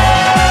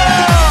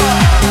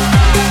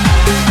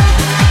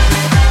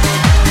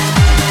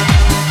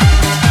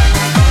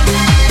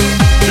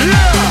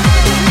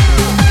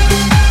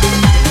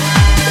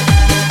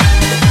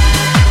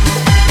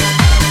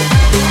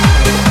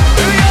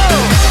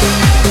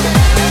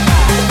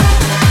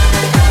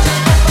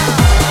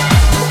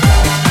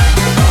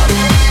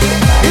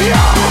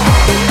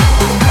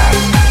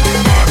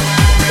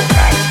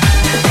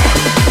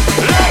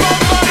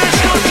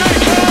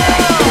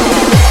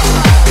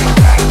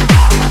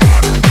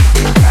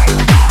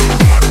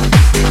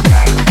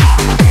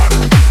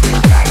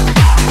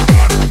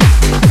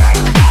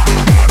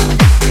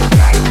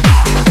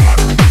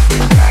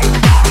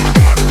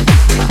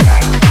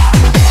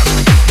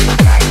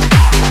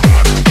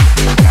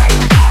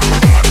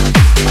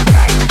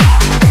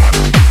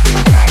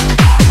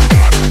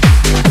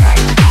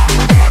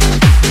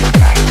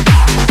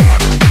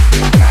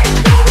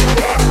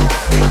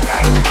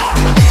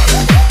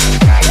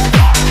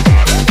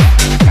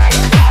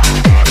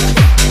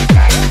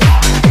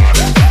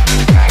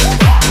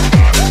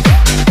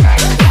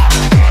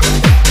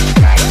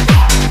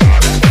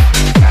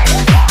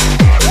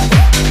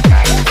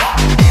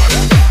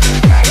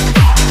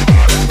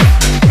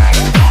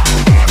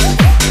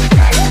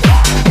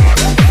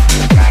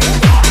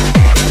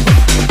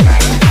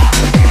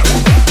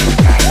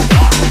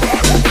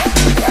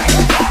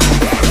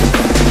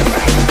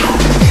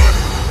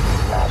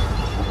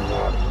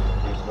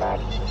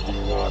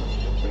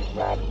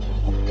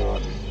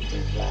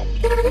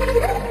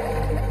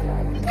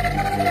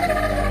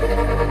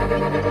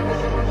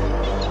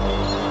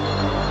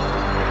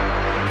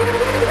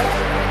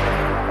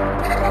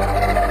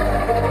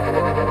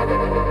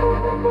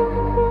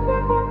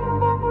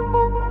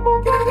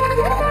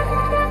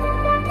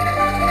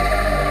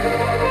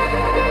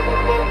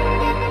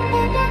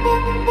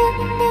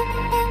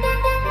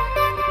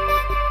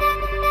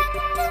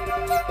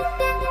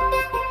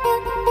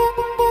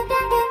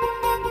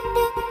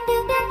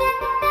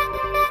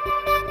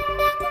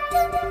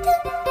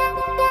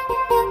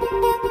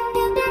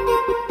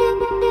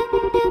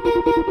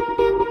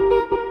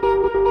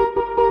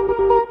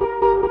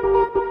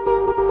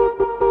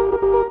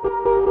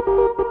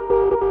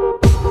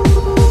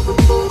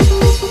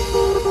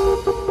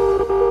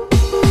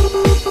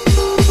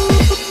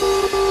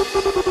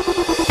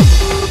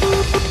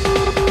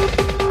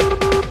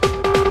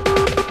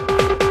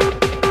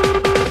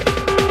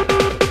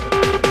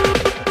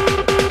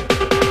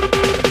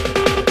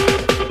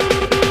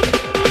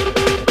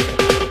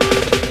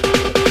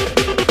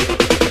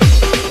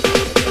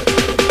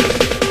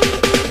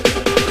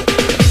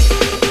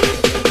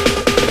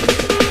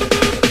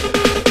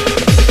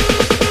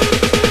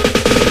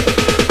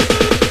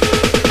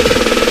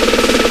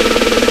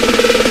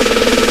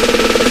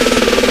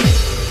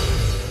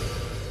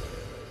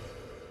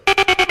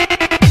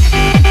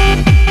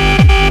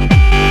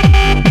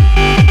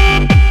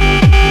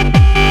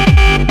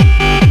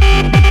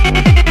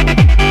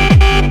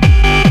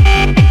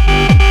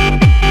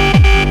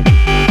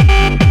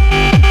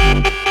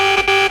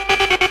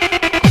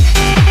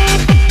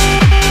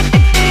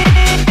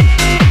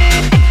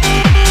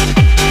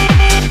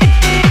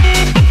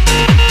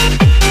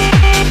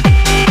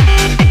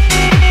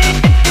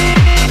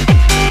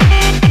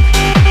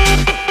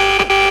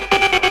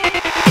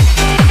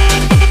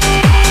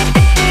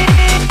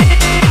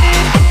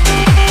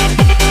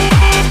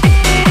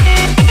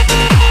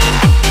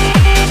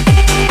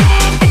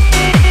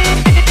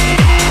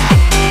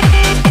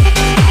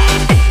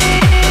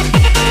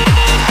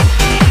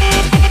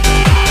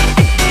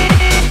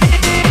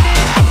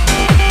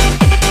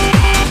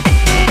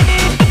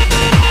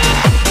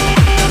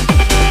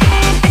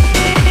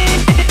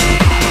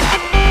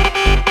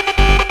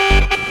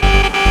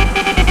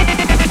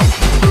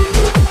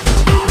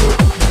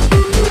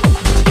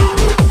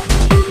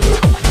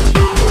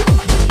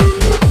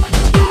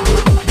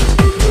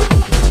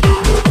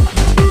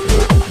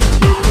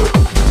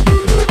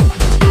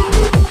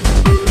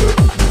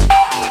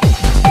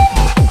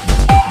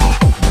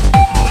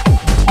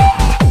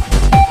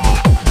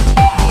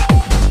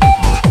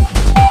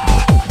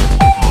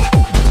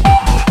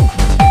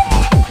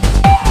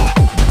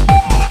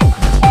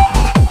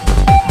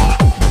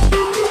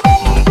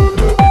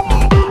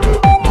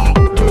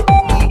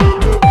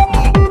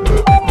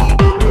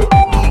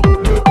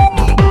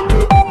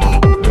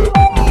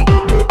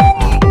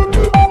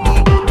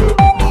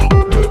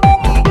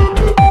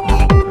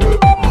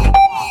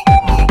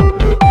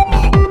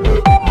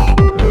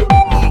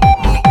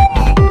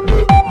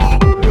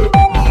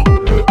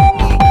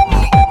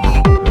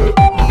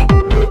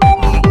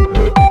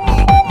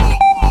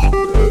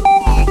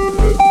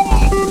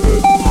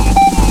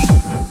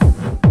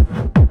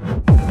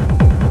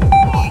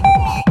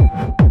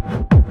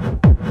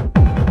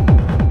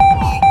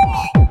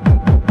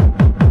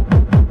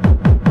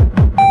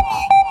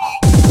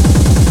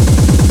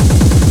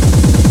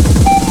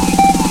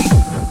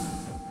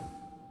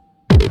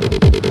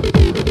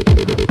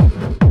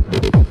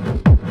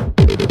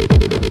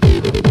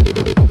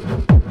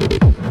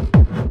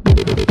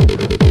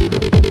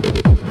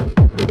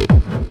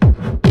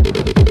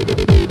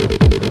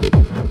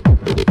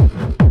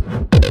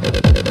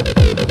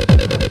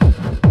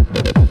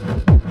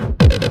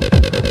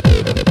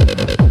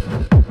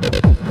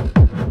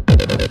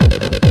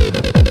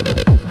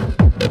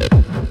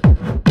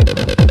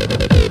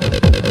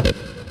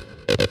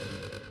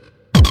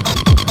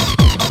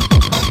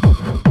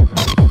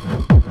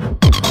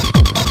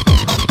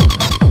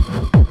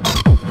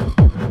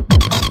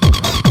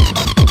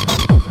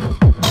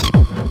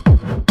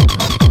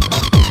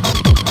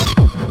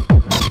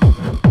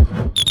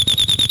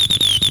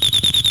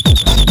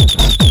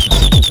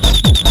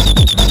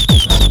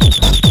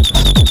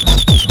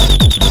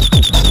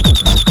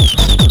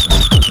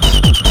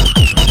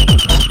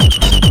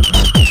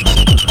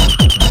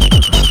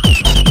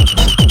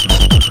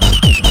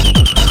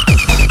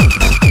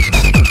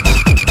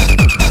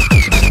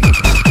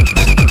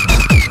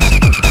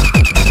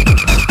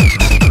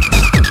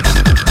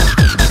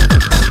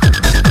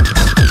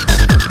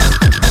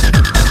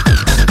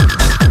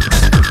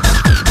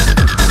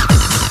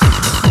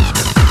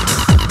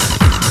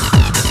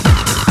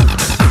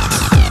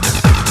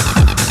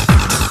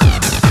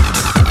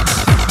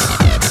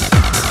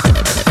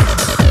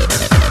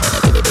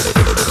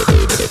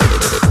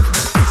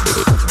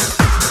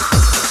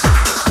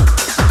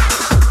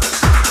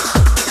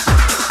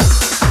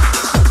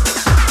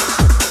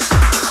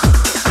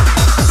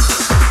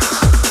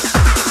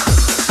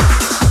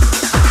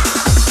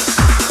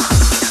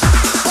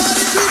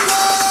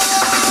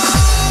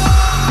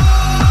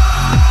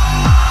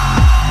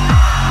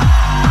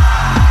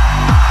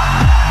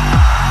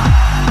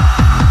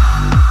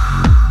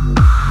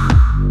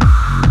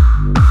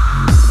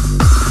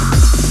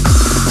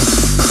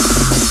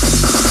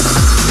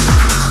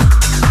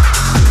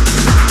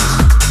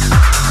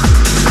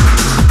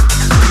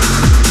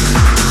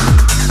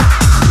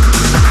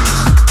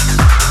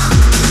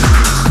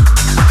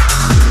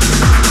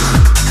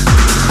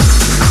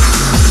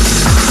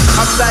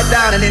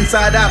 down and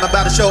inside out, I'm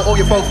about to show all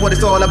you folks what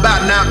it's all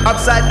about now.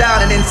 Upside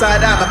down and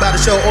inside out, I'm about to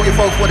show all you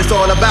folks what it's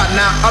all about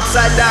now.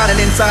 Upside down and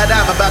inside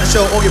out, I'm about to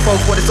show all you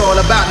folks what it's all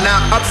about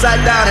now. Upside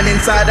down and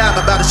inside out,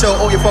 I'm about to show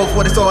all you folks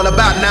what it's all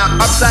about now.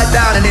 Upside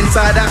down and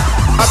inside out,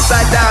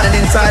 upside down and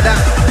inside out,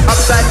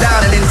 upside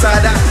down and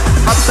inside out,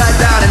 upside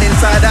down and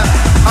inside out,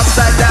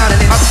 upside down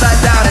and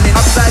upside down and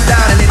upside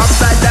down and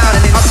upside down and upside down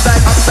and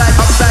inside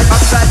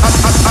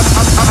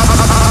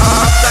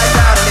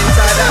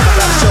out. I'm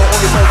about to show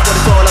all you folks what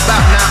it's all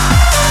about now.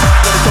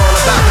 What it's all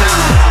about now.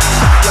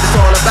 What it's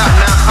all about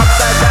now.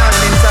 Upside down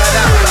and inside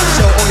out. I'm about to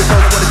show all you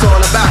folks what it's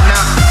all about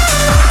now.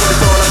 What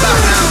it's all about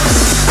now.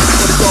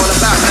 What it's all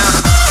about now.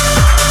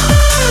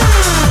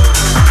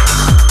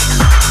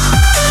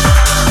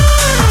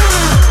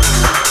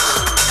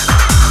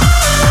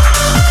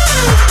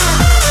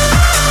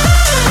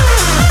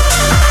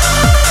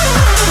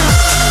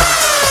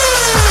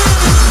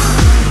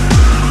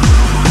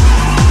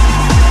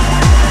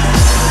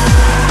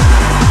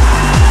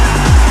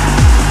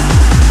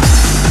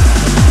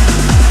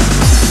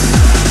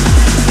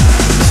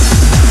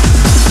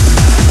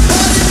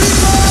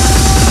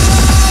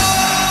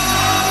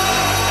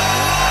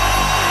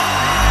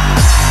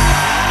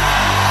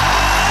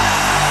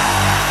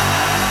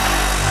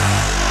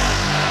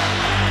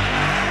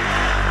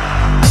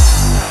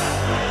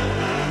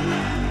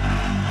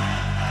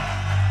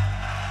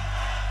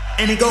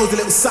 And it goes a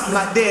little something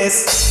like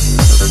this.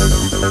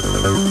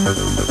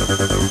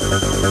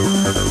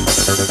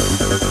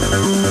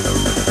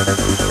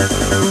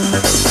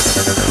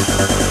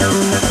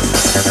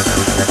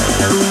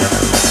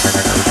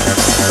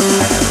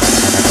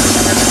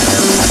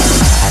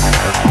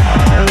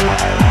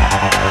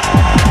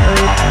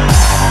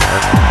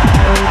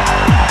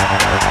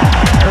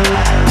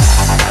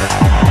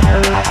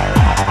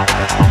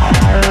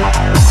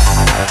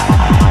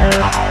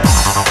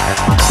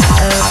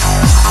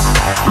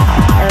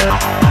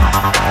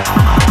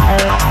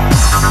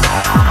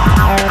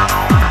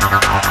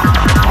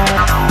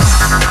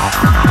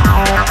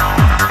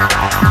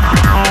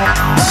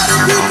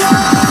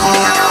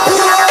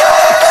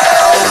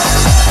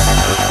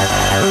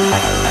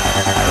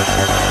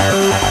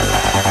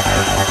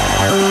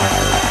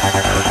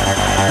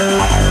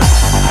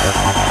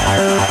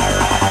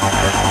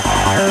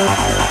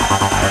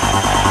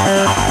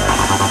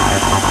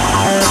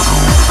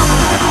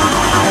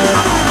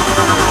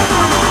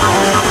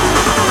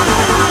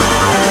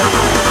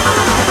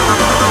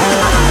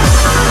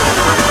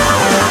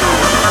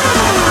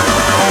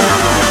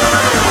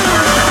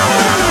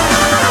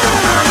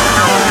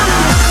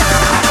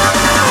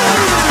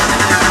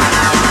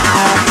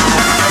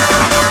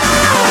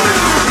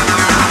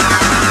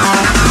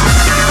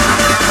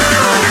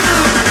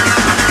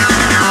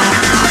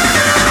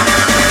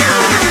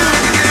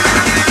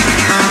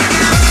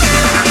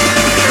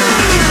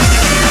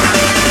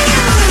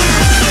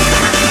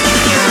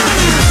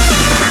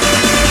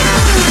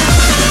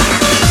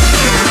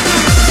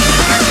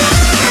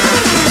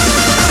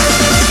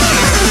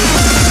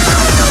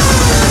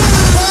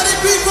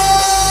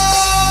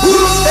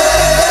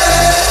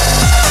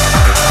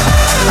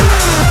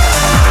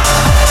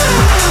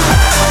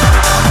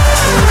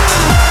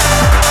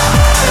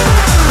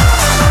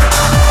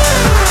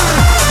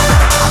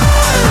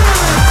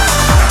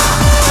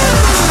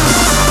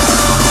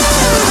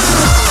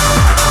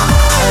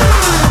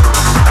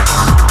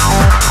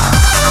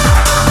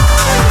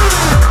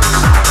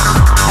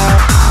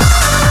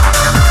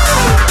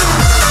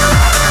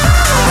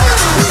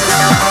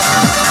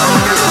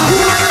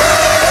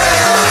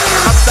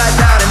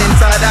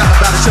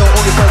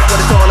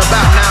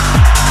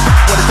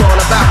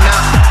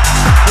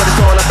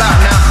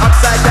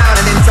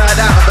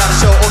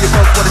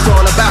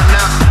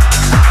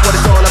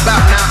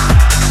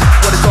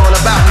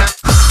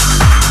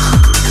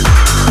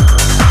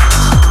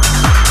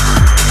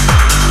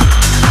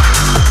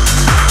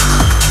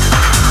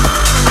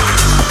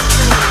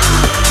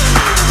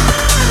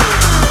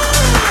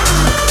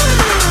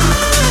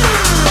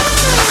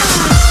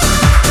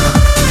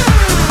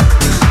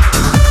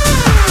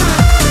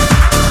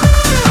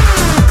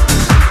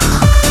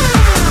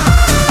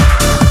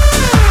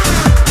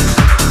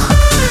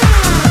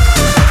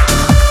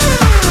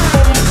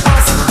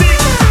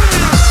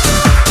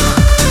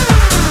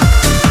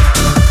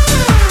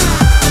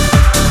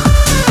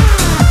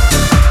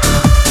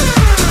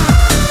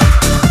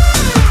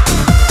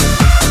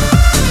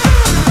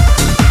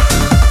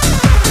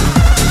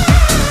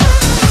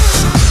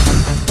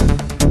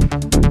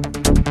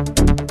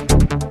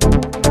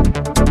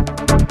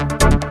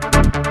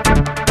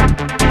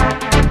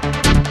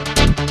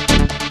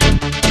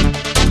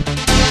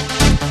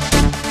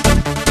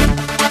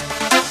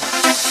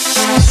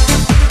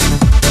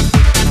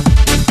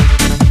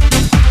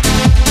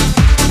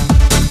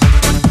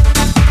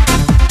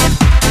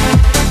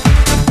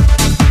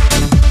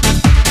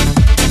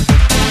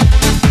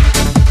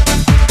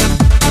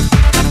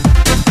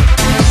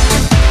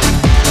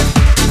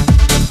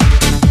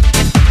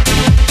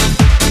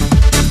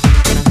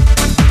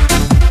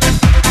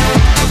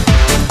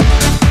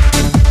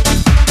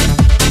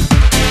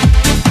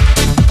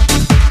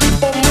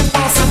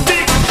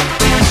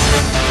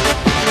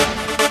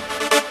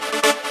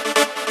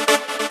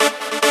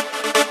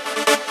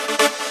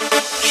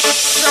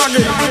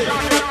 Shaggy.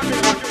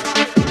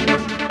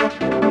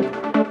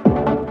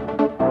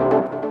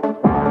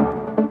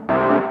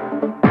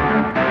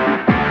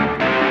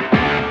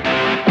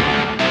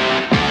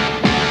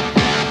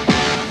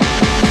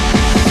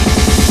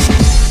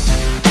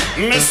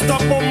 Mr.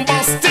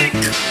 Bombastic,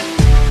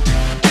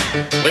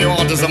 we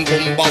order some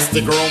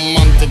bombastic,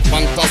 romantic,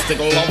 fantastic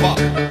lover.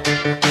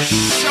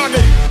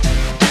 Shaggy,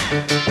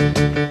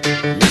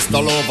 Mr.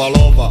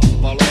 Lover,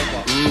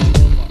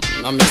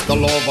 now Mr.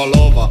 Lover,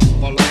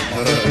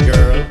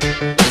 girl,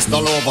 Mr.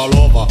 Lover,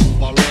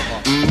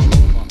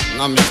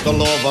 now Mr.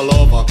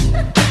 Lover.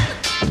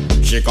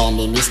 She call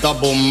me Mr.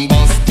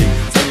 Bombastic,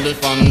 send me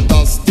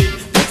fantastic.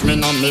 Touch me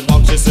on me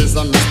back, she says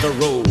I'm Mr.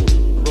 Romantic.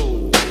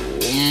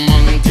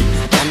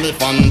 Me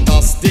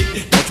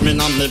fantastic, touch me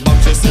on me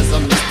back, she says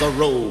I'm Mr.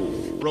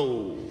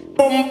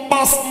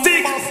 Bombastic.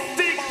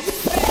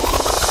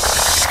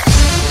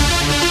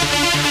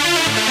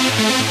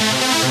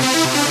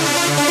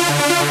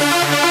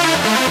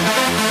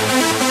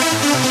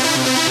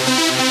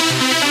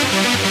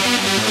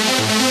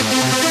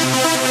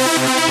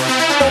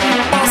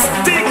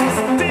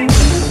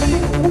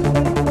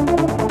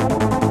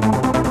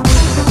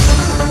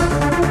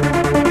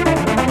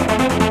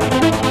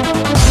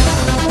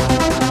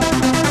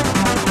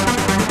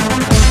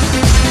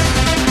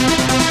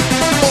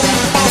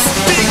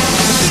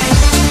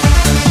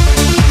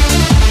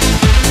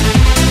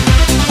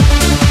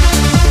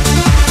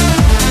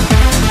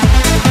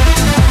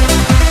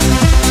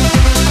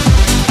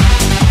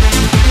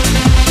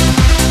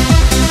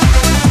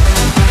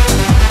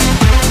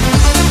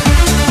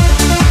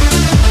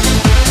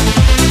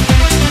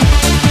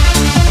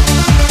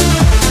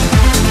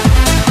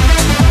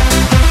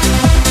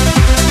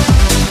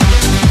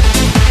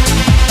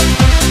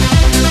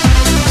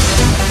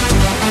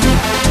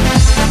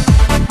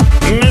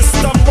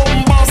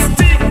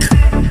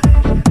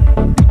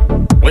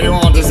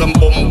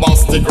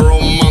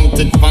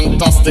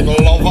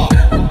 Lover,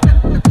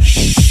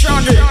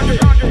 Shaggy,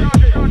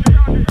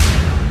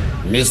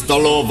 Mr.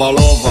 Lover,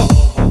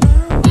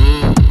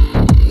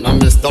 now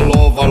Mr.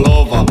 Lover,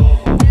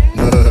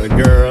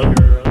 girl,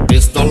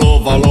 Mr.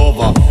 Lover,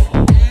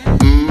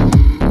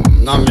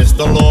 now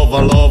Mr.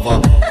 Lover.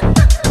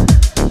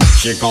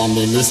 She call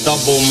me Mr.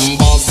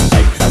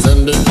 Bombastic,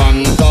 send me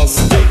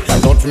fantastic.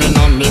 Touch me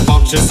on me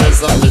back, she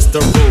says I'm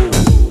Mr.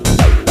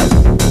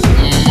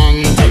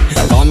 Romantic,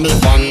 call me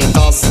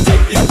fantastic.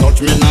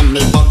 Touch me on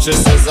me back, she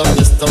says I'm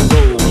Mr.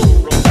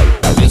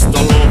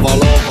 Mr.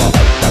 Lover,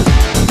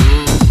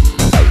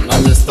 now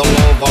Mr.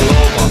 Lover,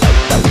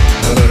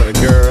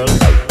 girl,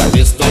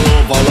 Mr.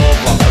 Lover,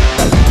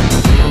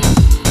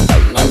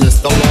 now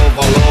Mr.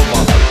 Lover,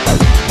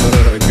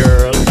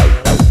 girl,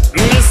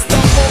 Mr.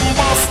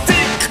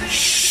 Bombastic,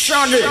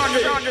 Shaggy.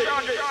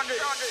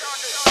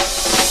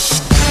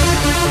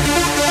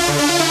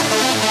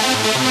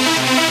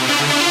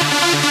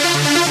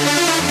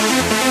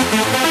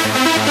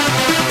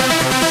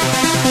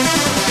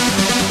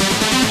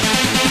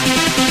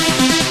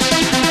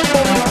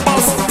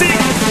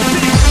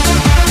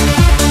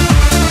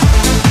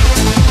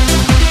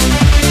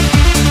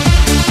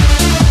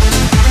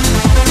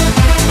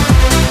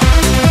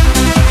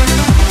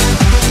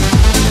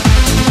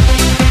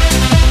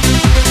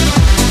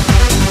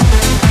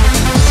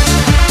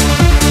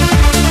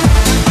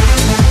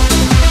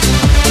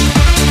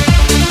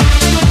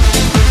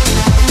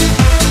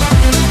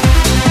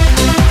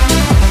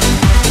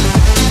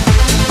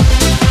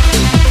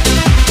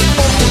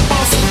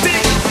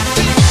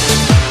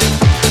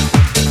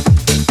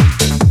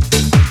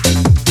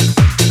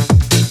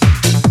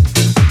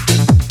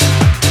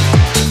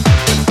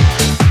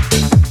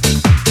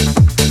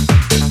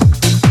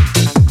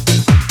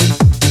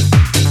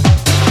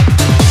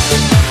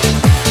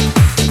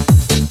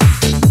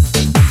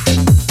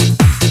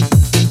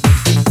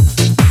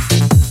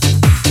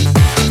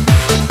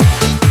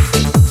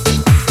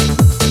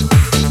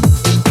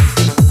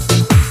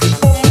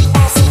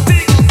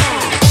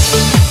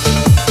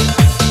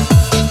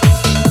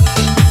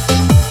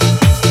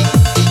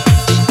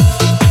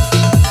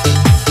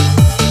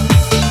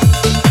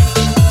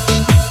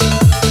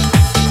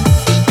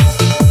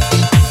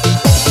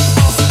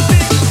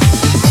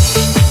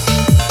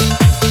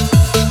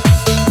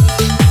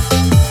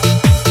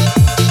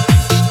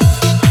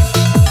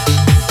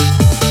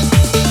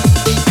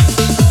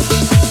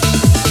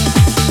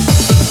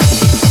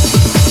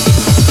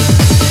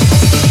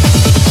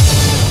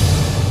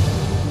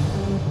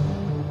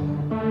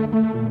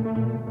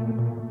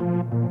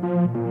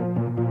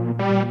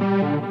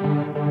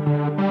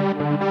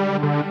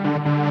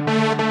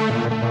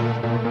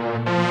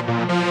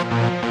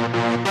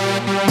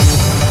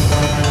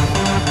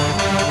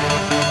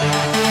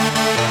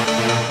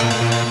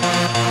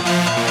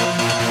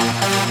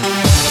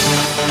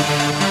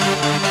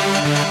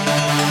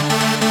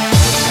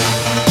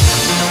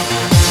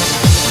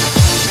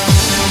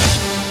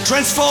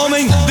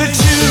 Transforming the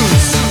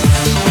tunes.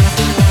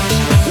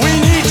 We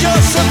need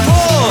your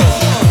support.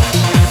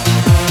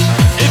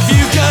 If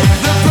you got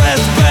the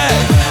breath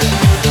back,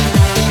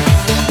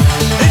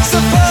 it's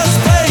the first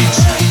page.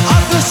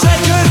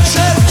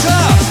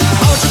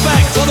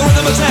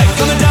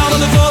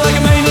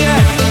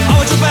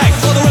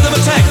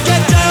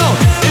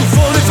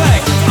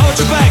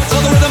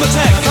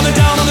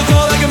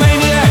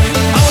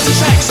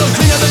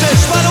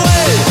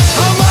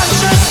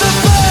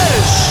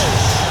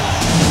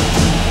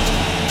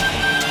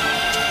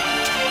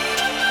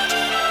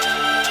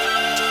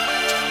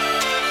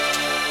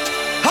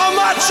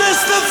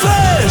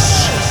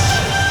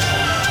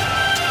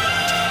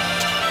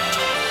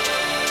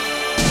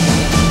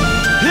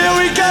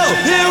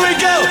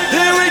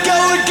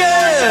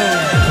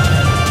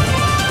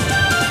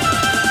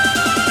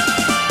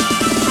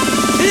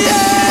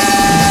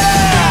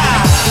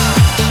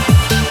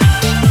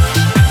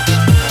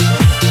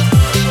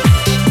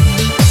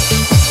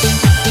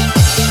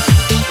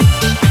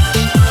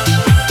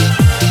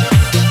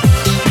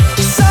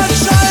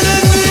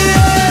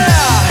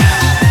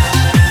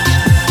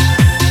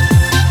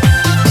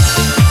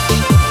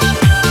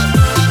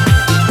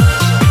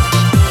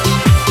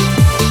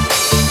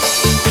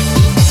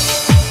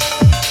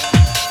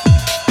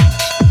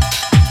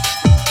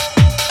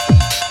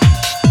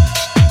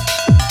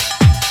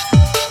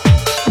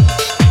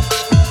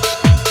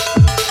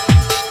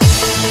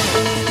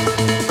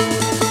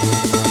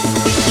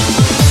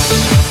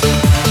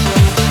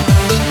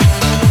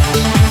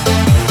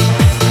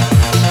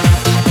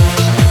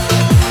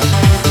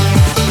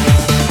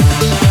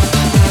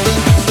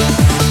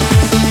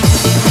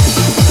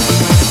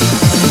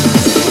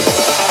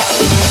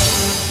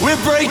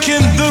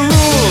 breaking the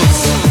rules.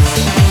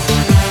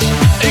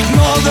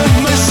 Ignore the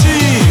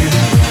machine.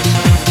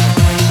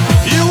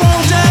 You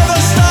won't ever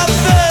stop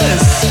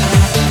this.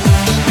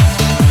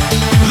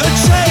 The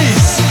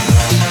chase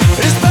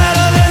is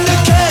better than the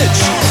catch.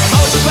 I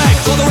want you back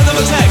for the rhythm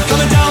attack.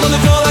 Coming down on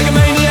the floor like a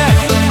maniac.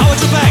 I want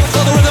you back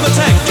for the rhythm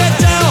attack. Get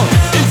down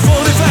in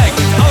full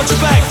effect. I want you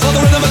back for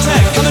the rhythm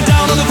attack. Coming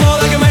down on the floor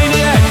like a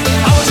maniac.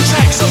 I want you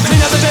check, so clean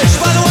out the dish.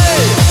 By the way,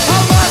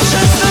 how much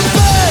is the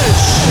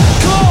fish?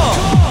 Come on.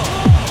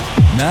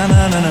 Na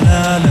na na na na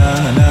na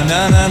na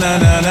na na na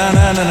na na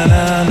na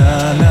na na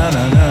na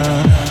na na.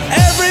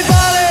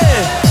 Everybody.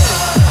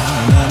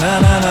 Na na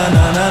na na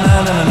na na na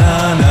na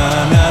na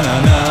na na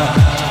na.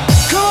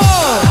 Come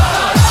on.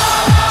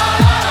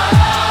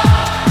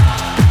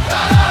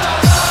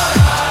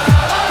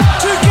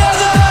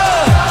 Together.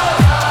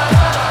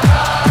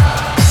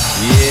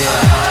 Yeah.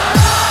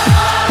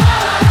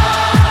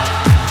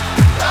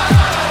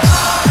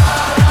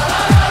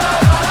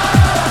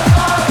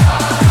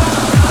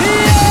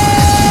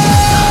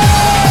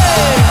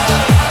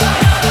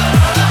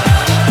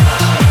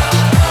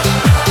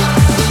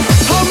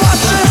 How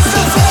much is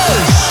the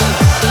fish?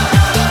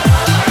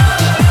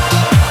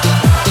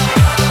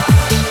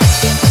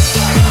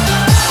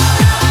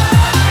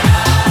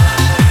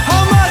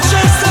 How much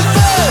is the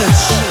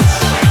fish?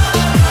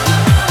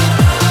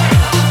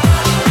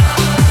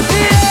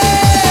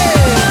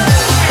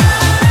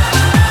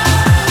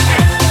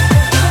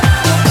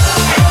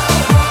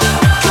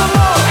 Come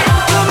on,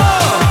 come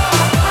on.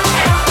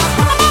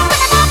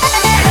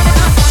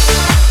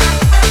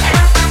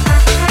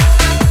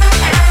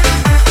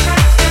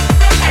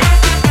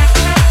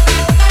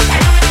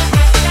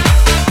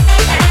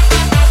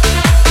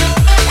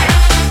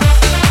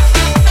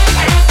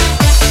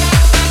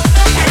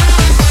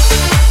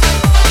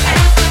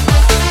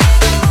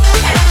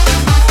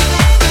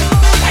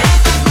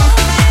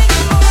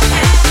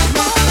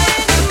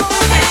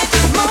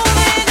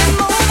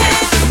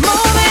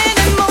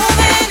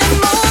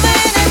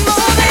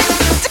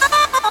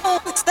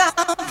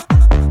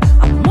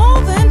 I'm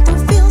moving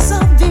through fields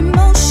of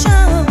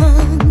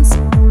emotions.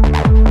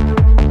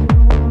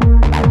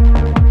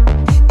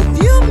 If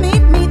you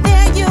meet me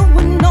there, you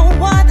will know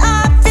what I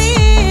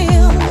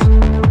feel.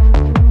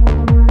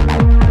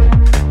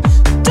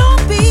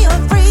 Don't be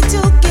afraid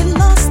to get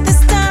lost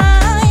this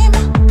time.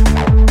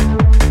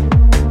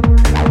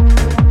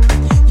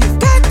 You've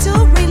got to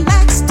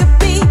relax to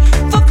be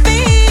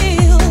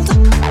fulfilled.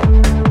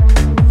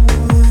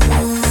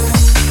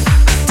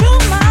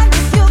 Don't mind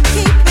if you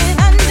keep it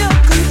under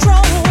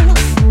control.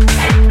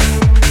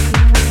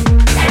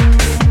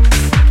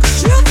 'Cause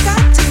you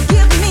got to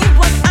give me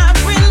what I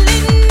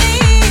really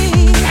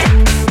need.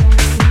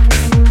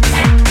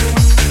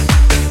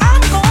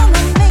 I'm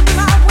gonna make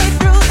my way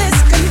through this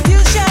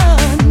confusion.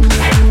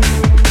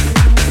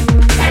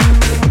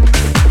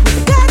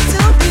 Got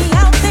to be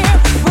out there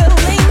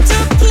willing to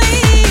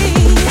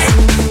please.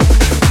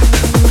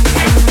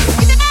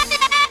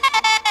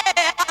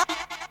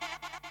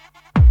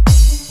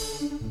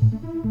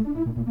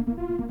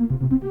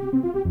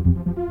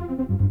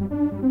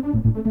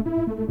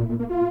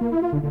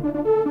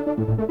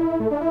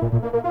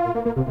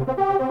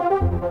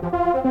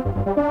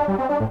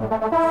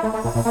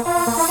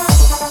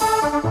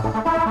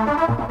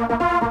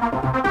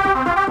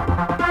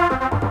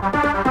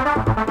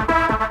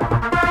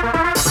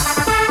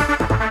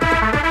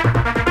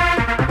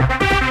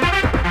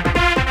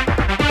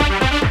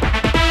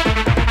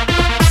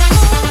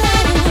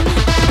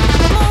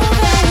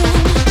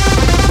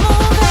 Moving,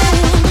 moving,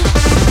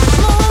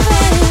 moving.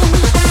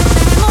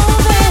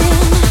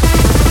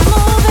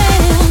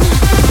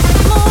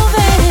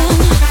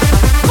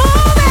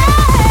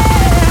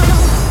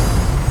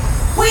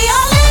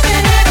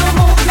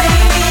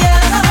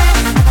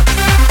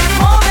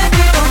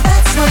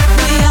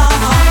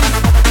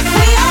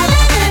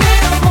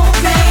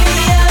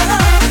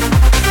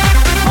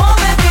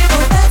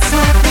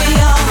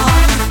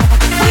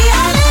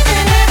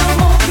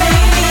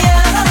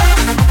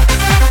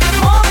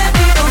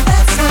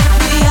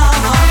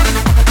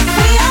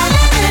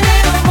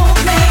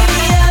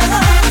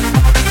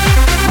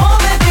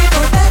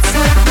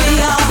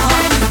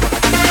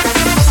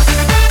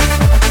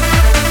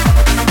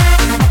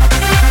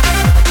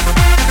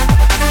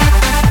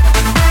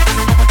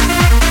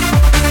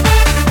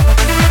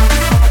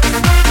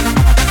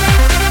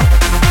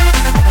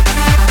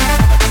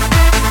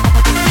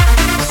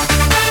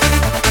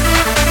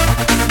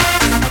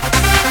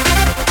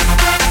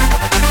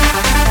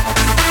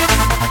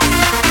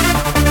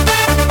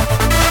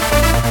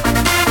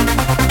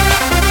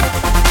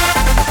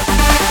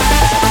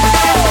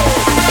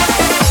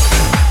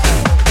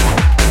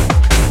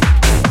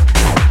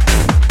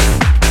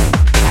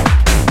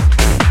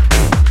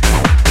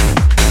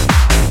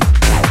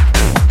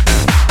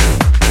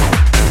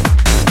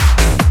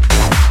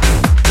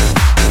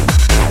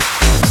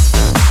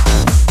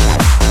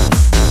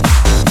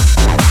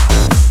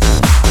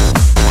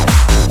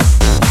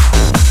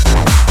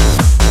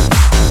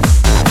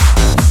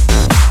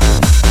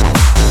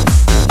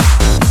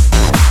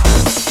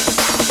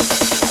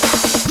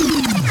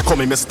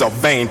 me Mr.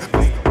 Vain.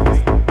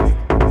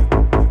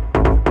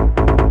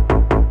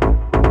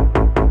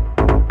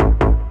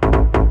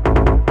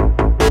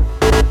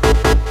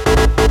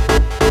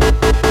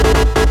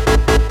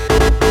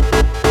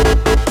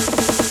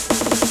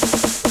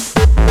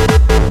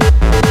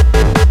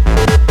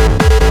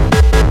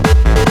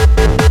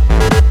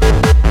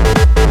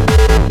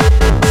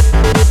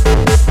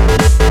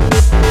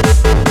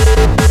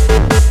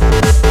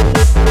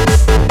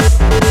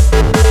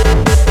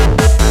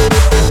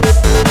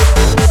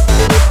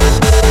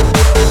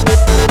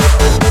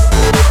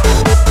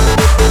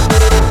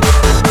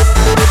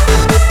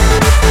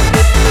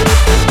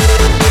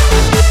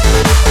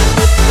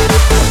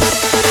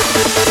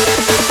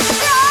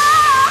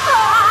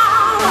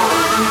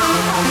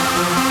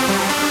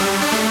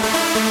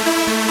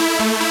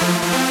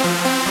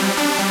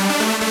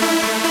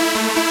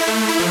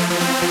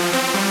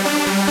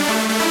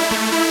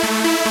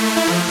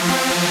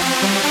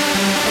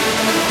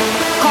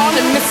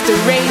 Mr.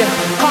 Raider,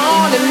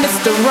 call him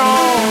Mr.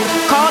 Wrong,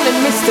 call him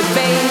Mr.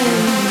 Vain.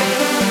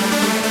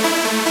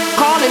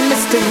 Call him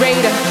Mr.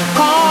 Raider,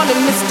 call him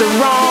Mr.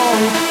 Wrong,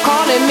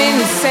 call him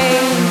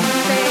insane.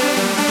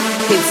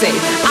 He'd say,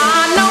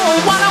 I know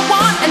what I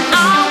want and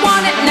I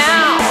want it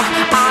now.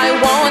 I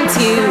want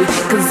you,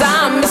 cause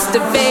I'm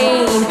Mr.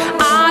 Vain.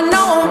 I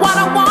know what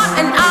I want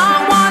and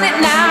I want it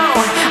now.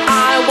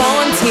 I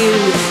want you,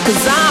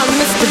 cause I'm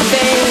Mr.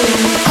 Vain.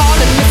 Call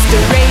him Mr.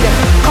 Raider,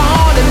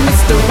 call him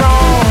Mr.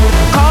 Wrong,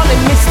 call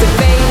him Mr.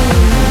 Vain.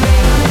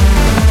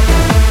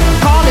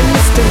 Call him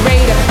Mr.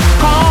 Raider,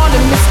 call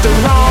him Mr.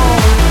 Wrong,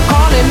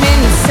 call him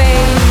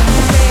insane.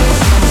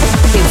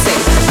 He'd say,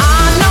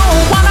 I know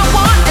what I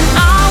want and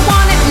I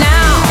want it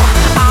now.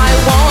 I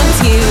want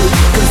you,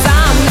 cause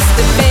I'm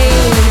Mr.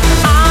 Vain.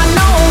 I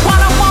know what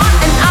I want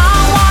and I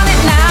want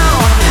it now.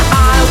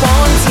 I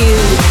want you,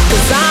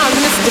 cause I'm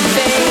Mr.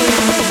 Vain.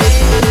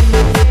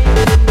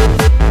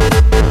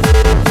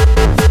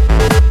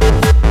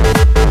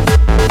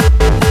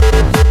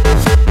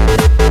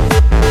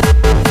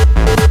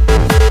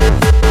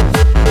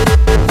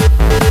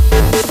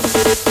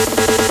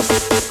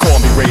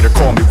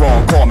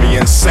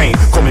 Insane.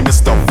 Call me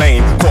Mr.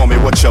 Vain, call me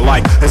what you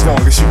like, as long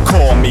as you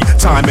call me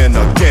time and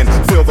again.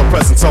 Feel the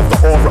presence of the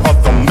aura of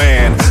the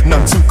man,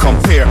 none to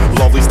compare.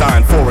 Lovely's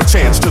dying for a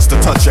chance just to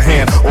touch your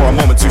hand or a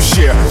moment to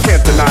share.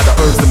 Can't deny the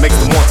urge that makes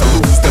them want to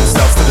lose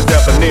themselves to the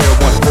debonair.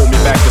 One hold me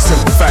back, the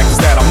simple fact is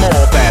that I'm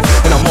all that,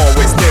 and I'm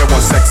always there.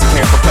 One sexy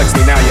can't perplex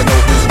me, now you know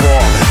who's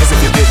wrong. As if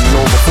you didn't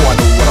know before. I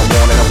knew what I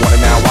wanted, I want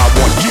it now. I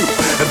want you,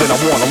 and then I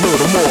want a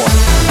little more.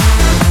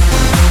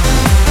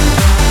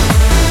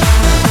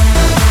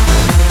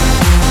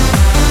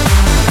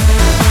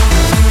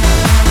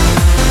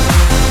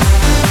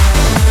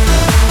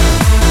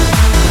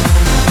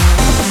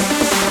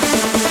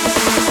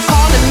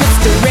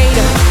 Mr.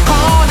 Raider,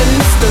 call him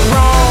Mr.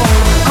 Wrong,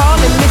 call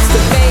him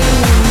Mr.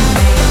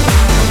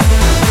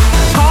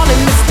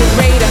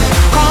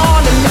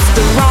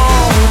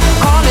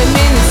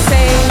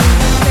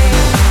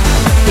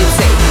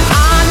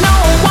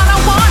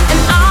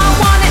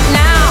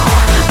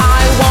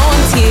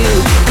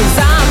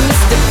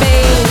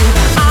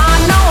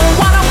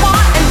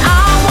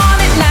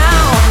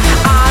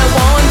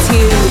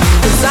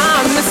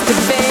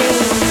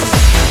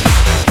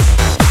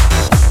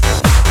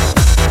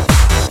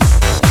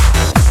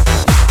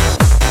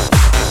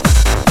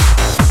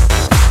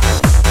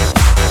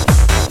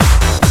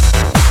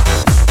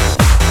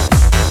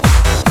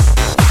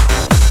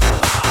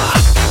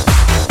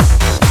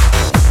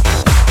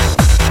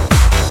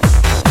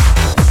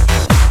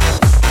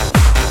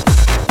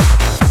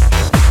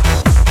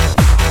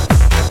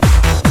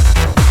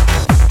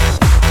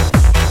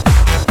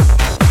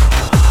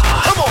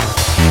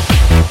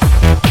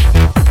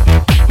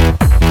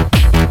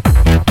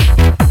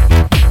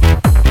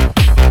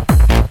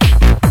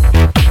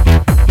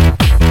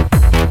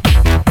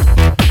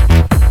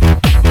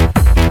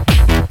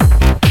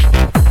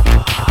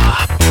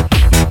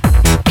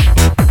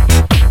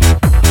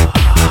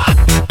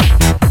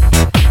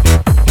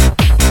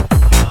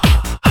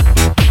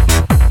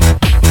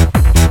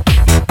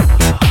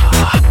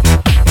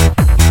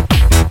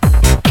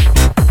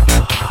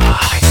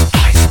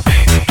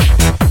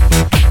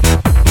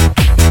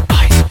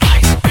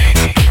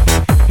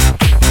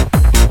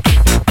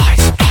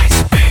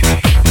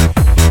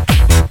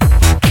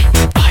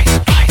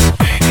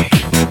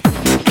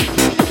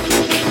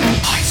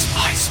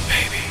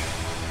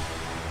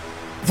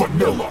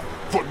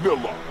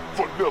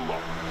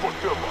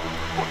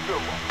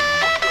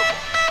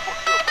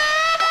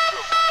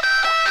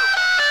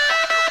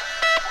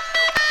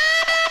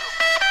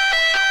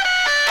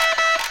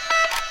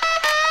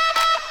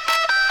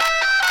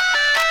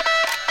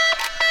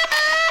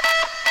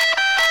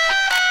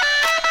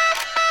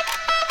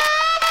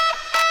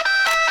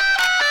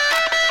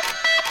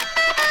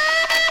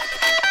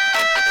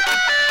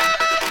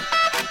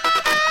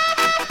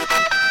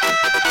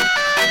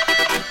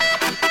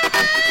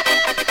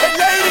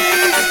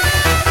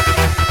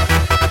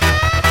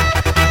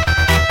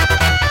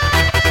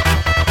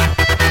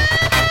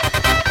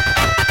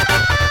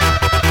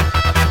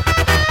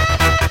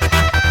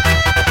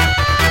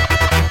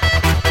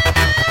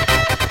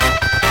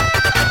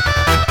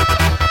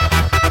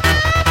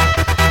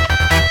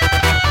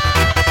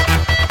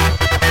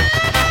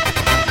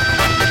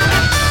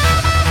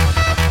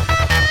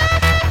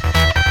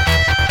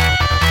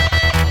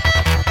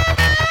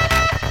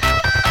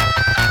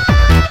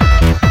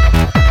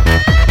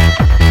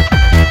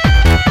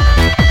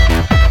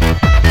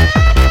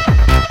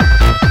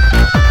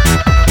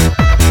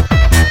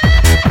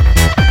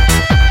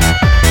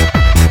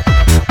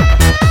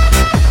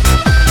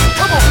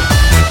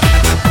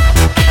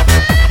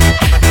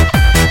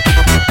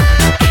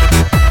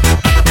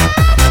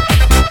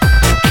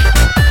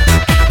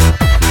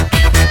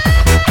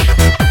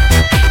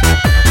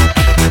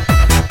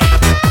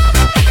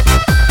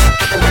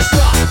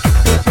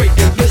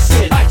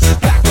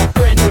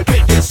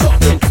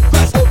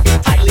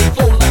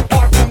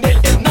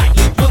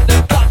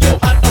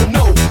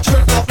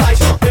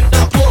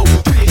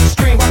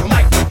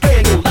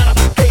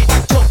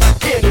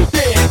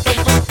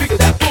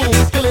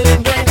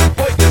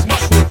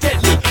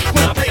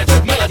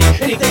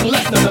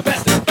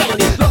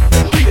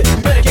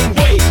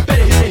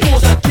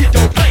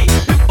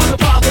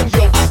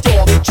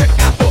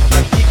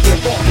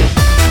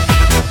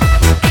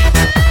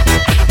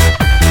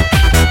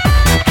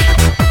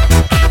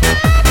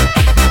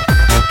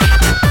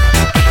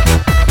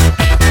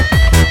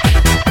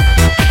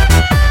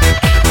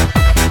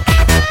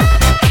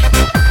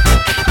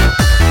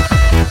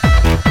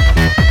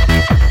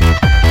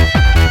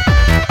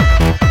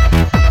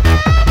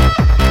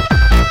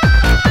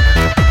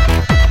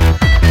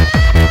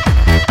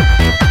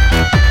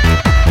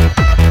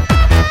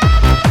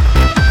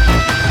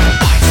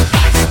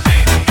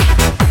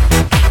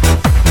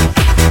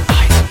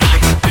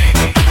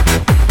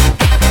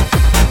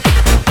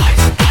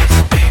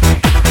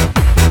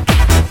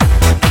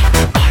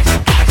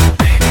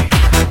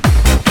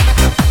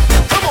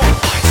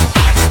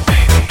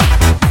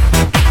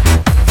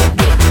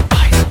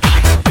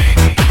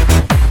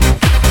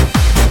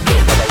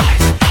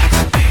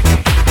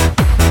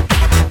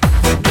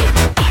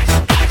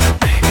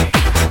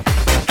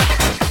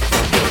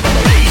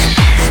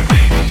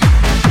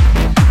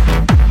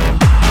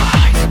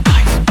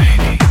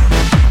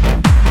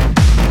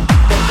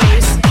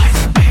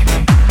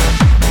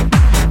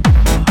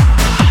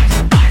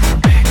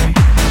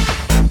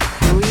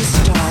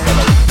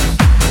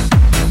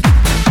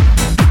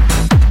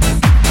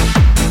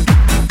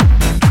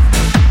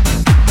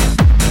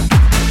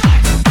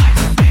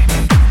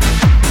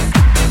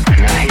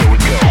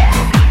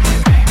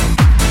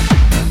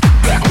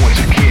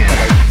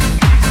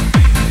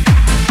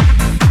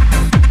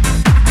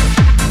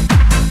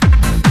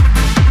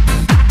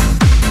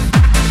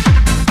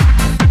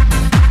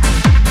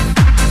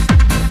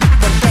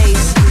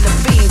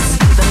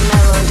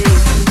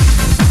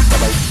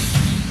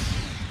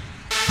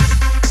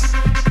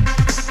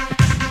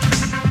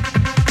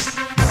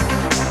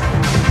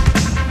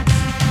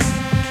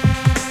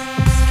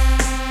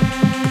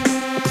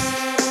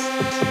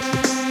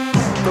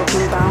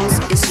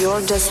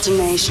 your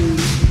destination.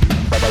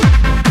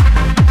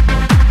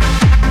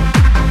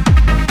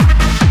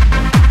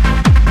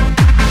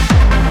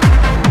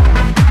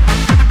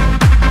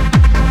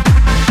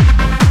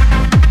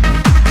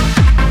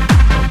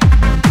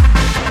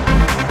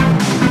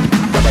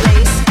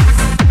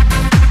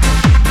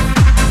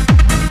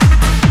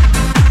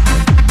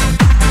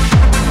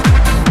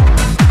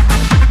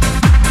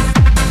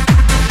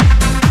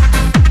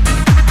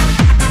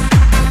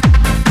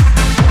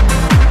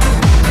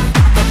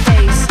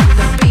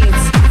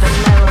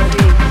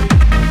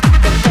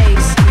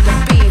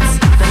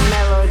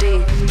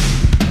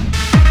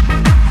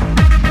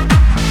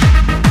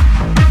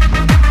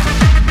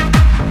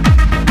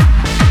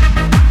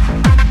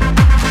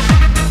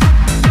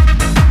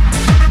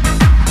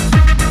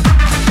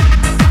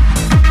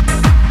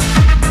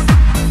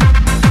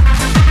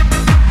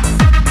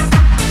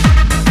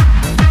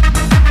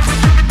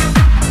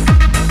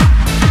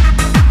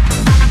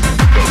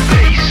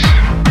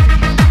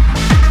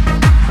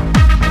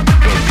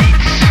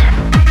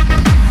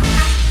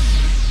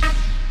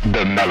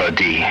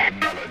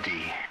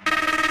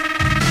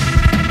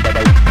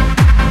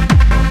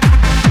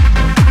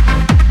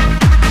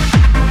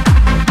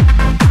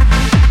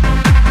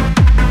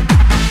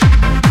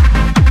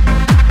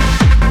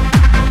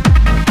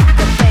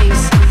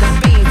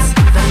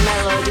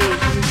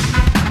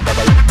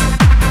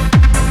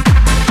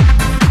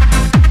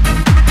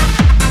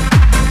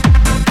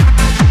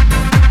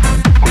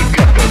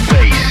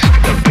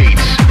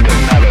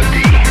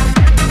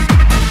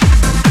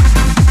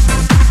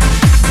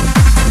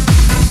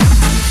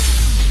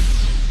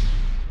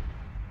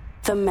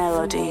 The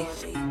melody.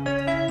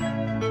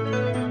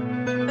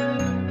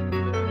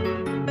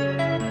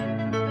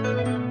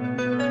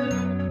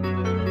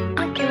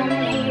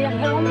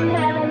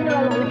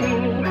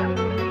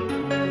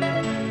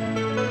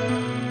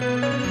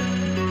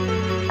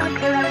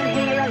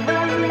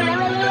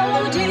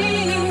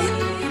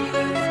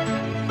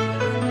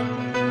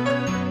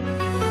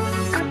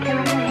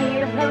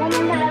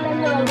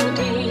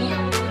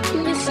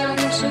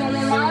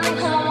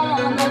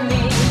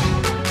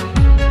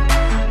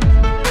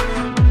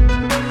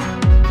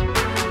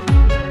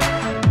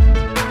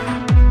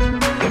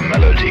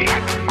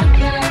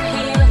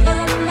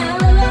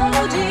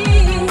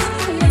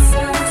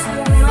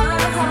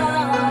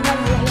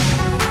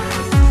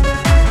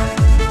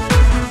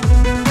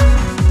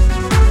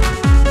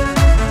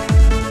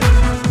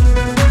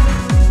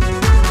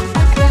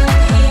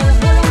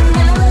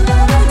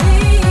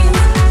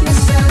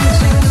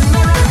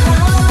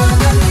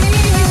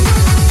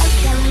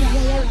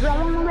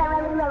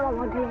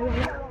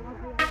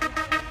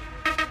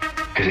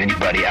 Is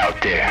anybody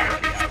out there?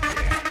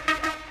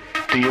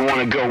 Do you want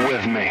to go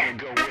with me?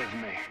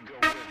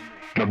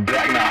 Now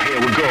back now, here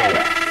we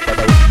go.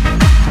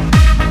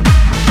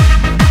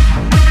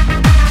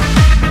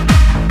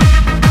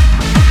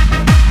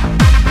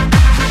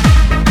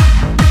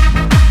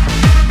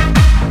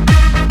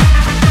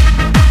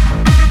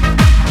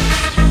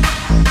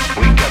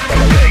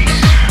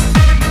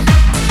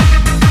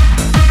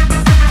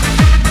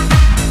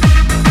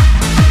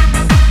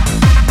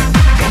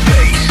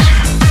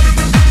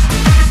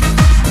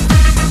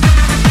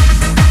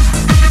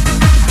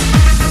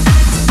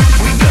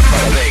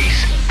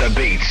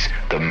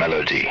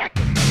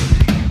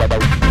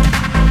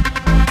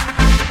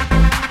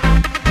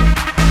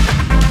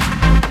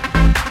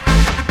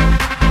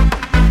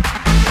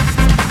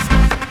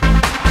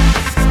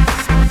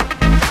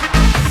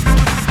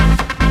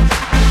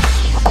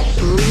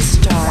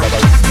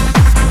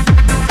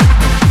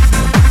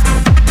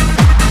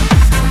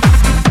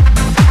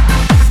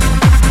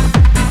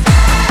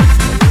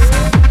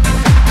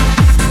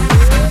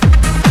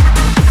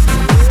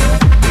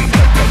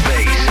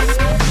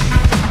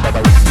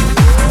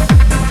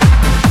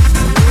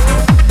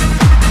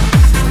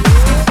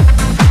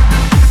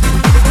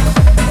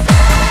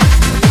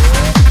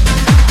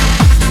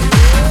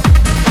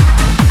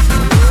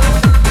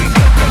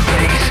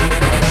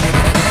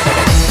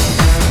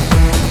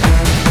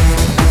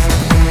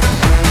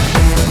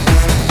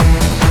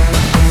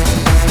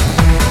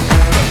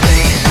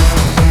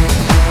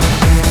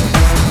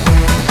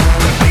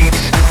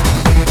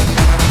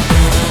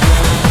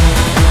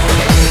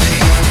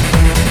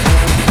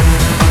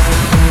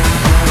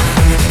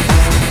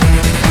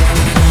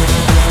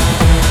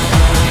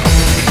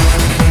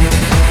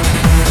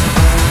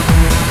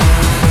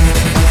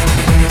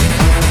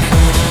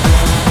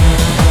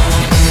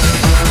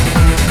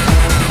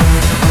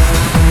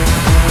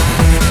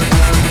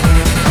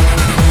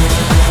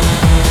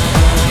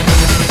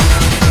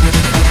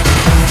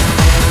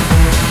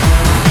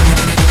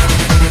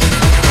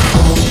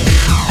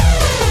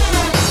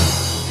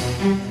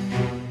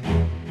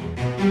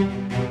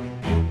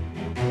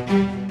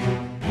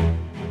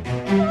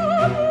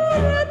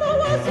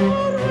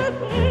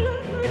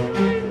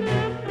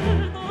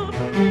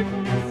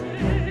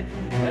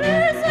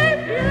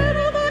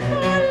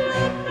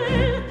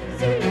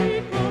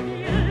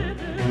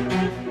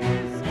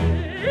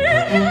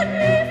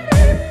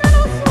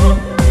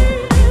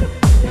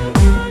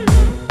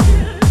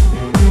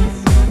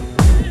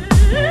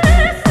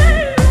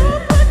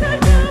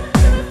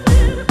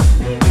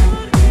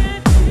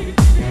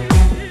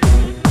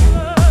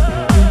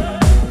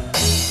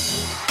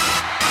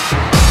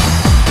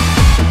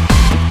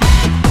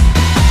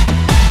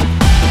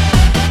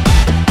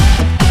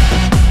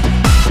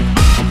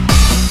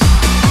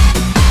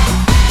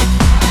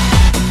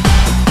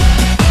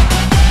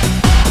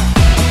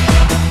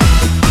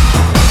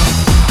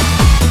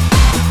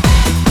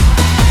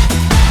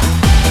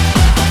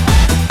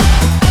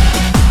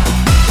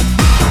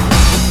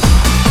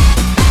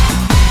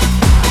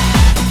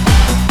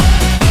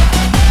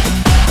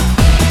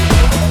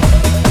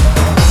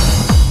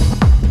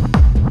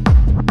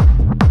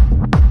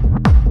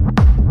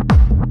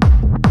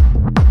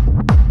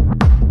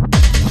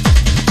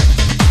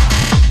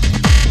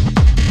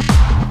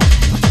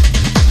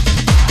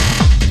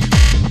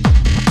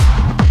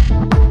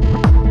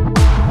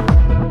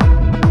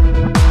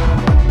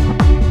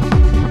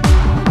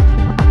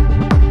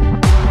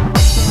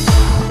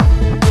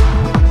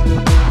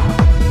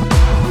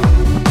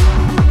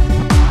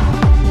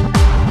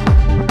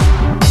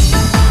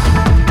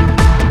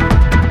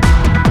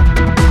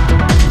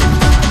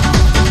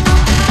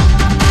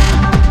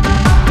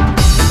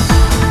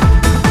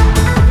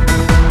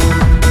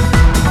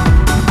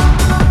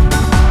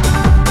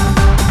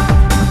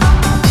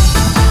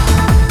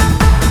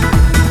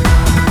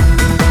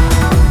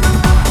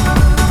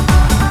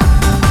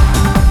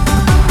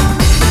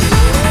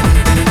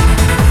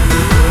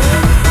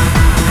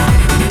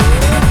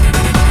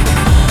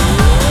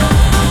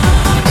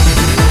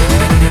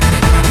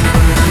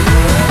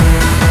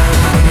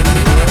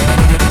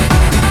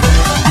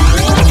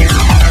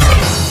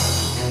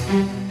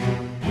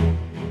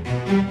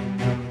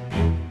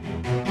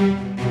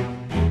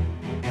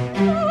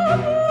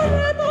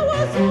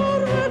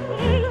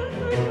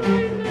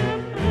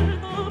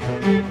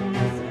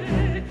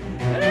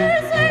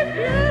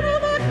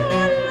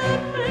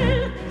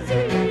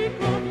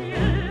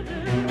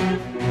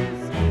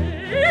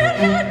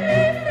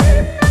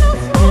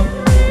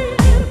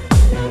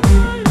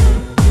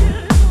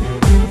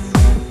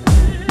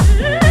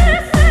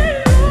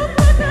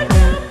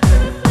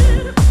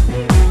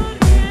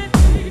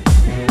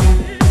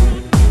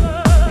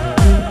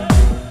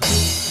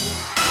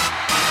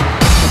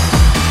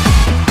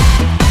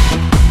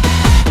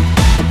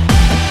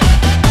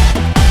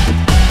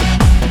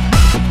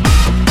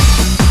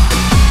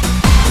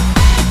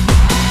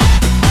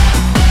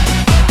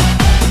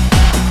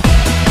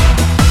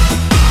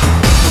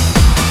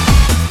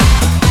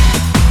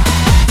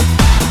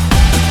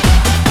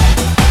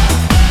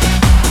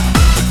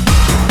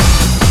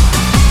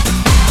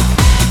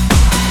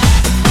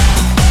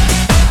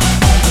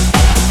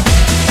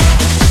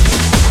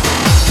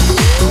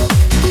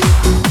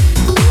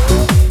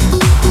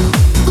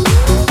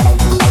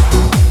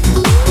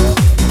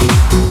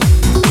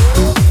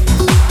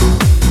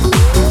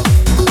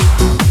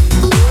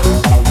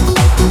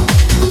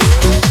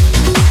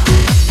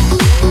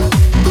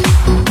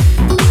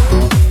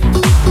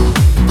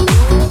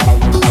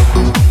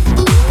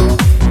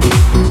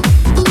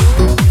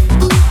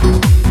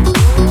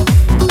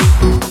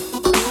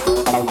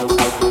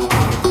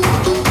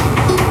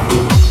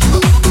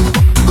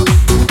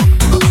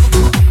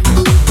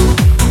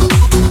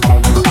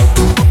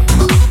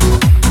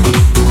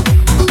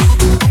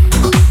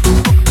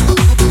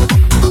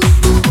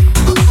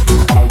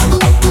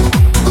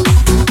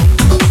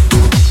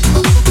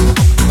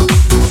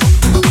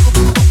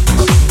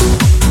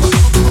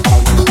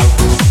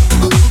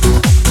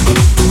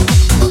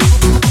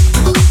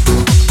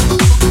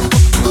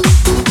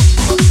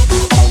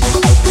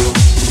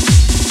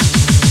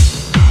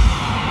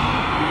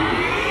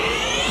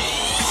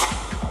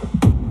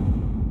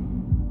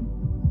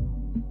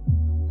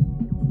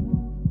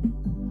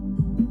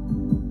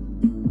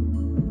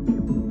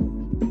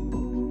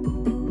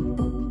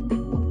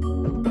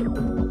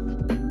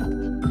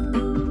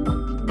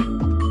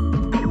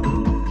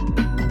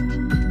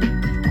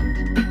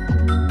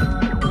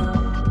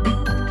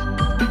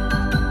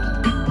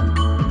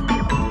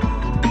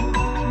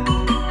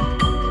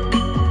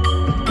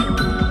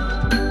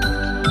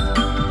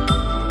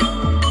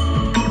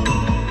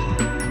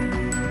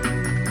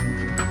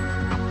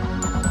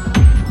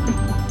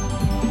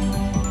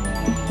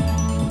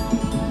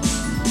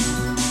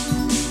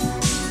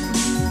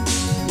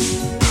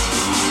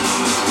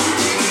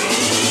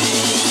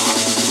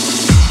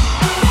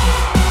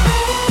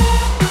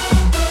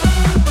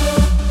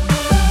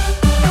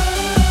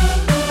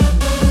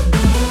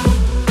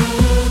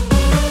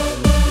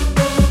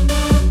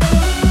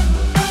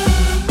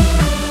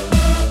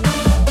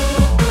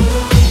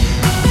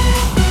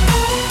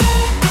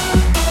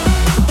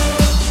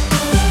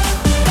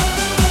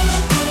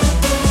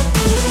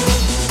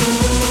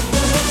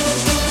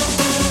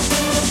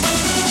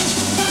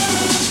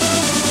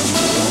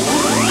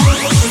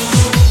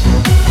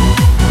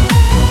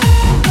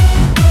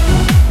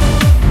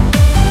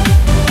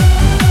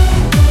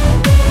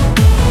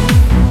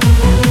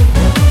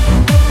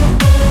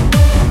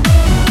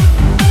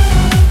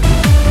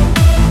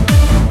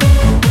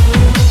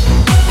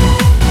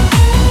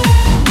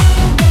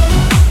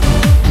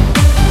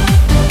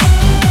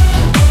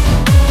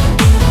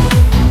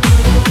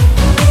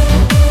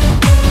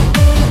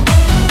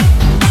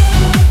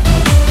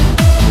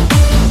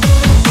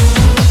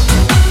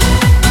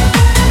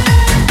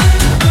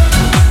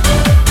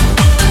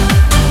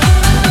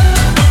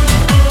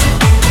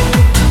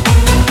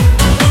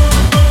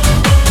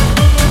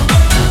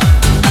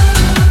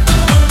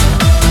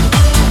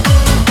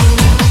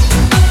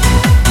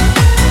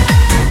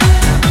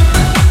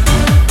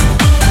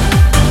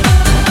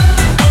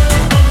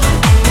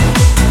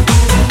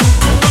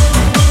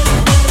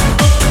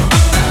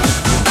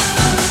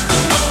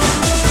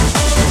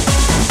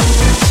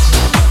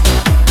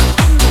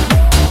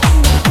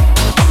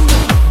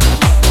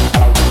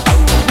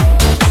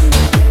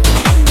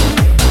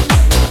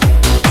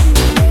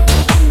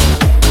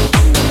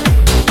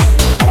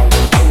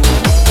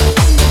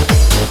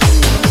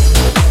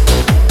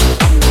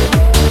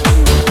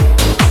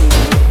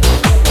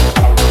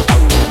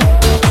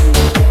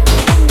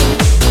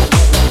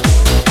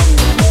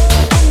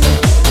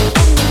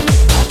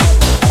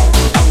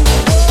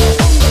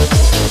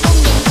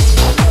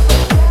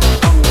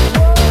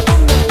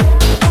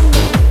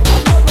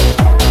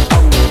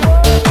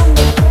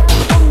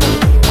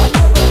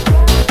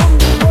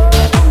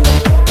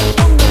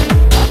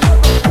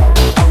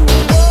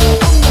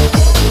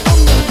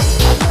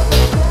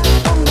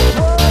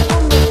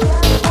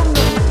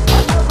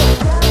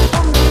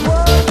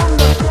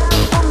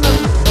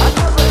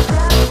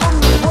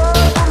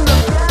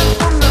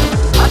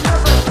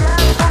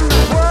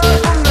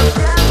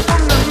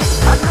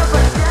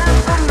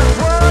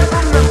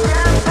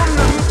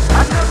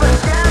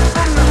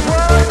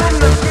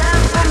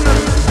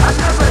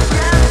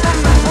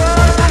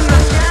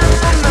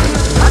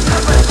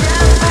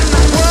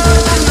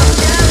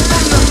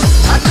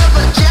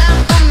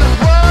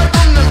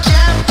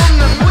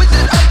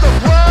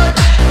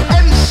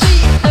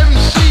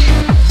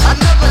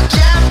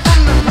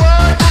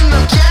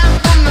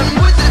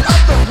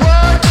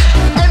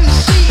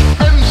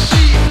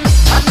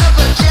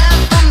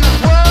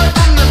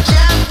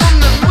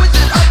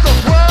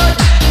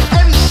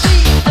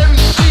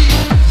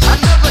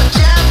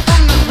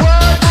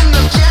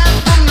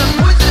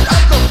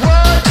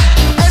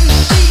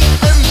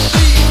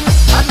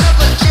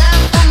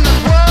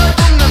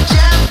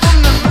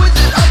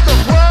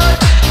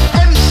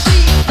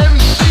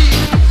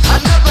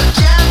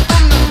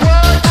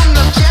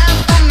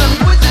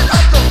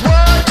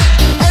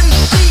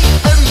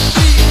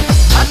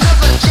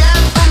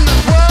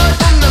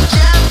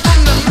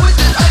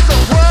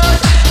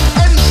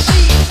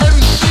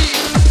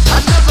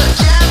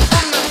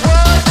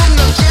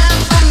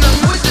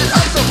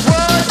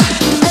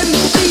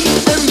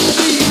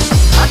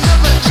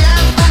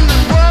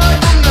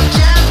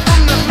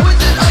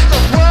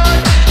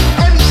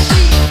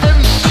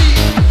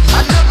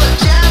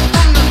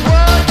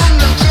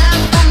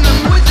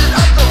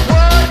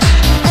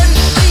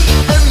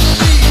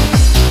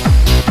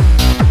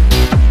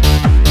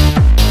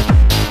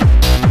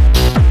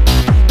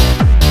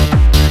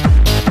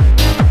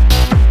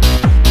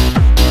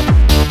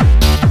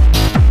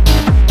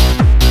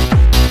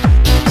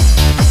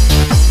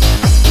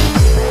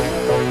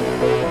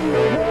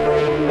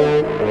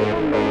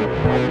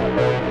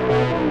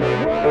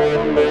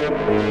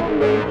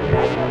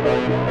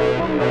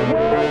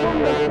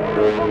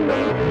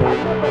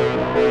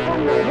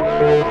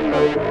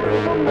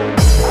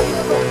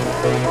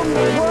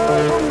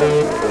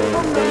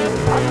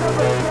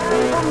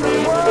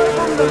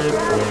 MC,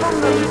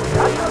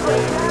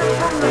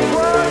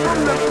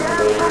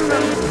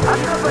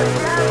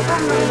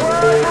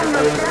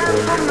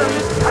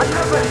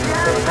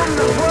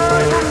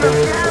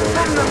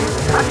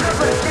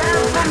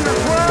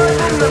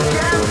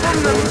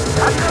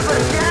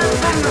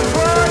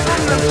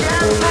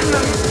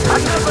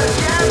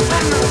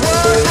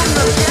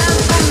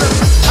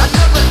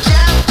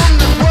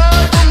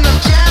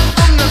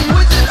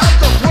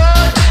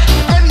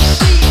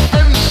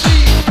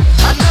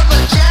 I never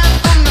jam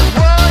from the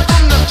word.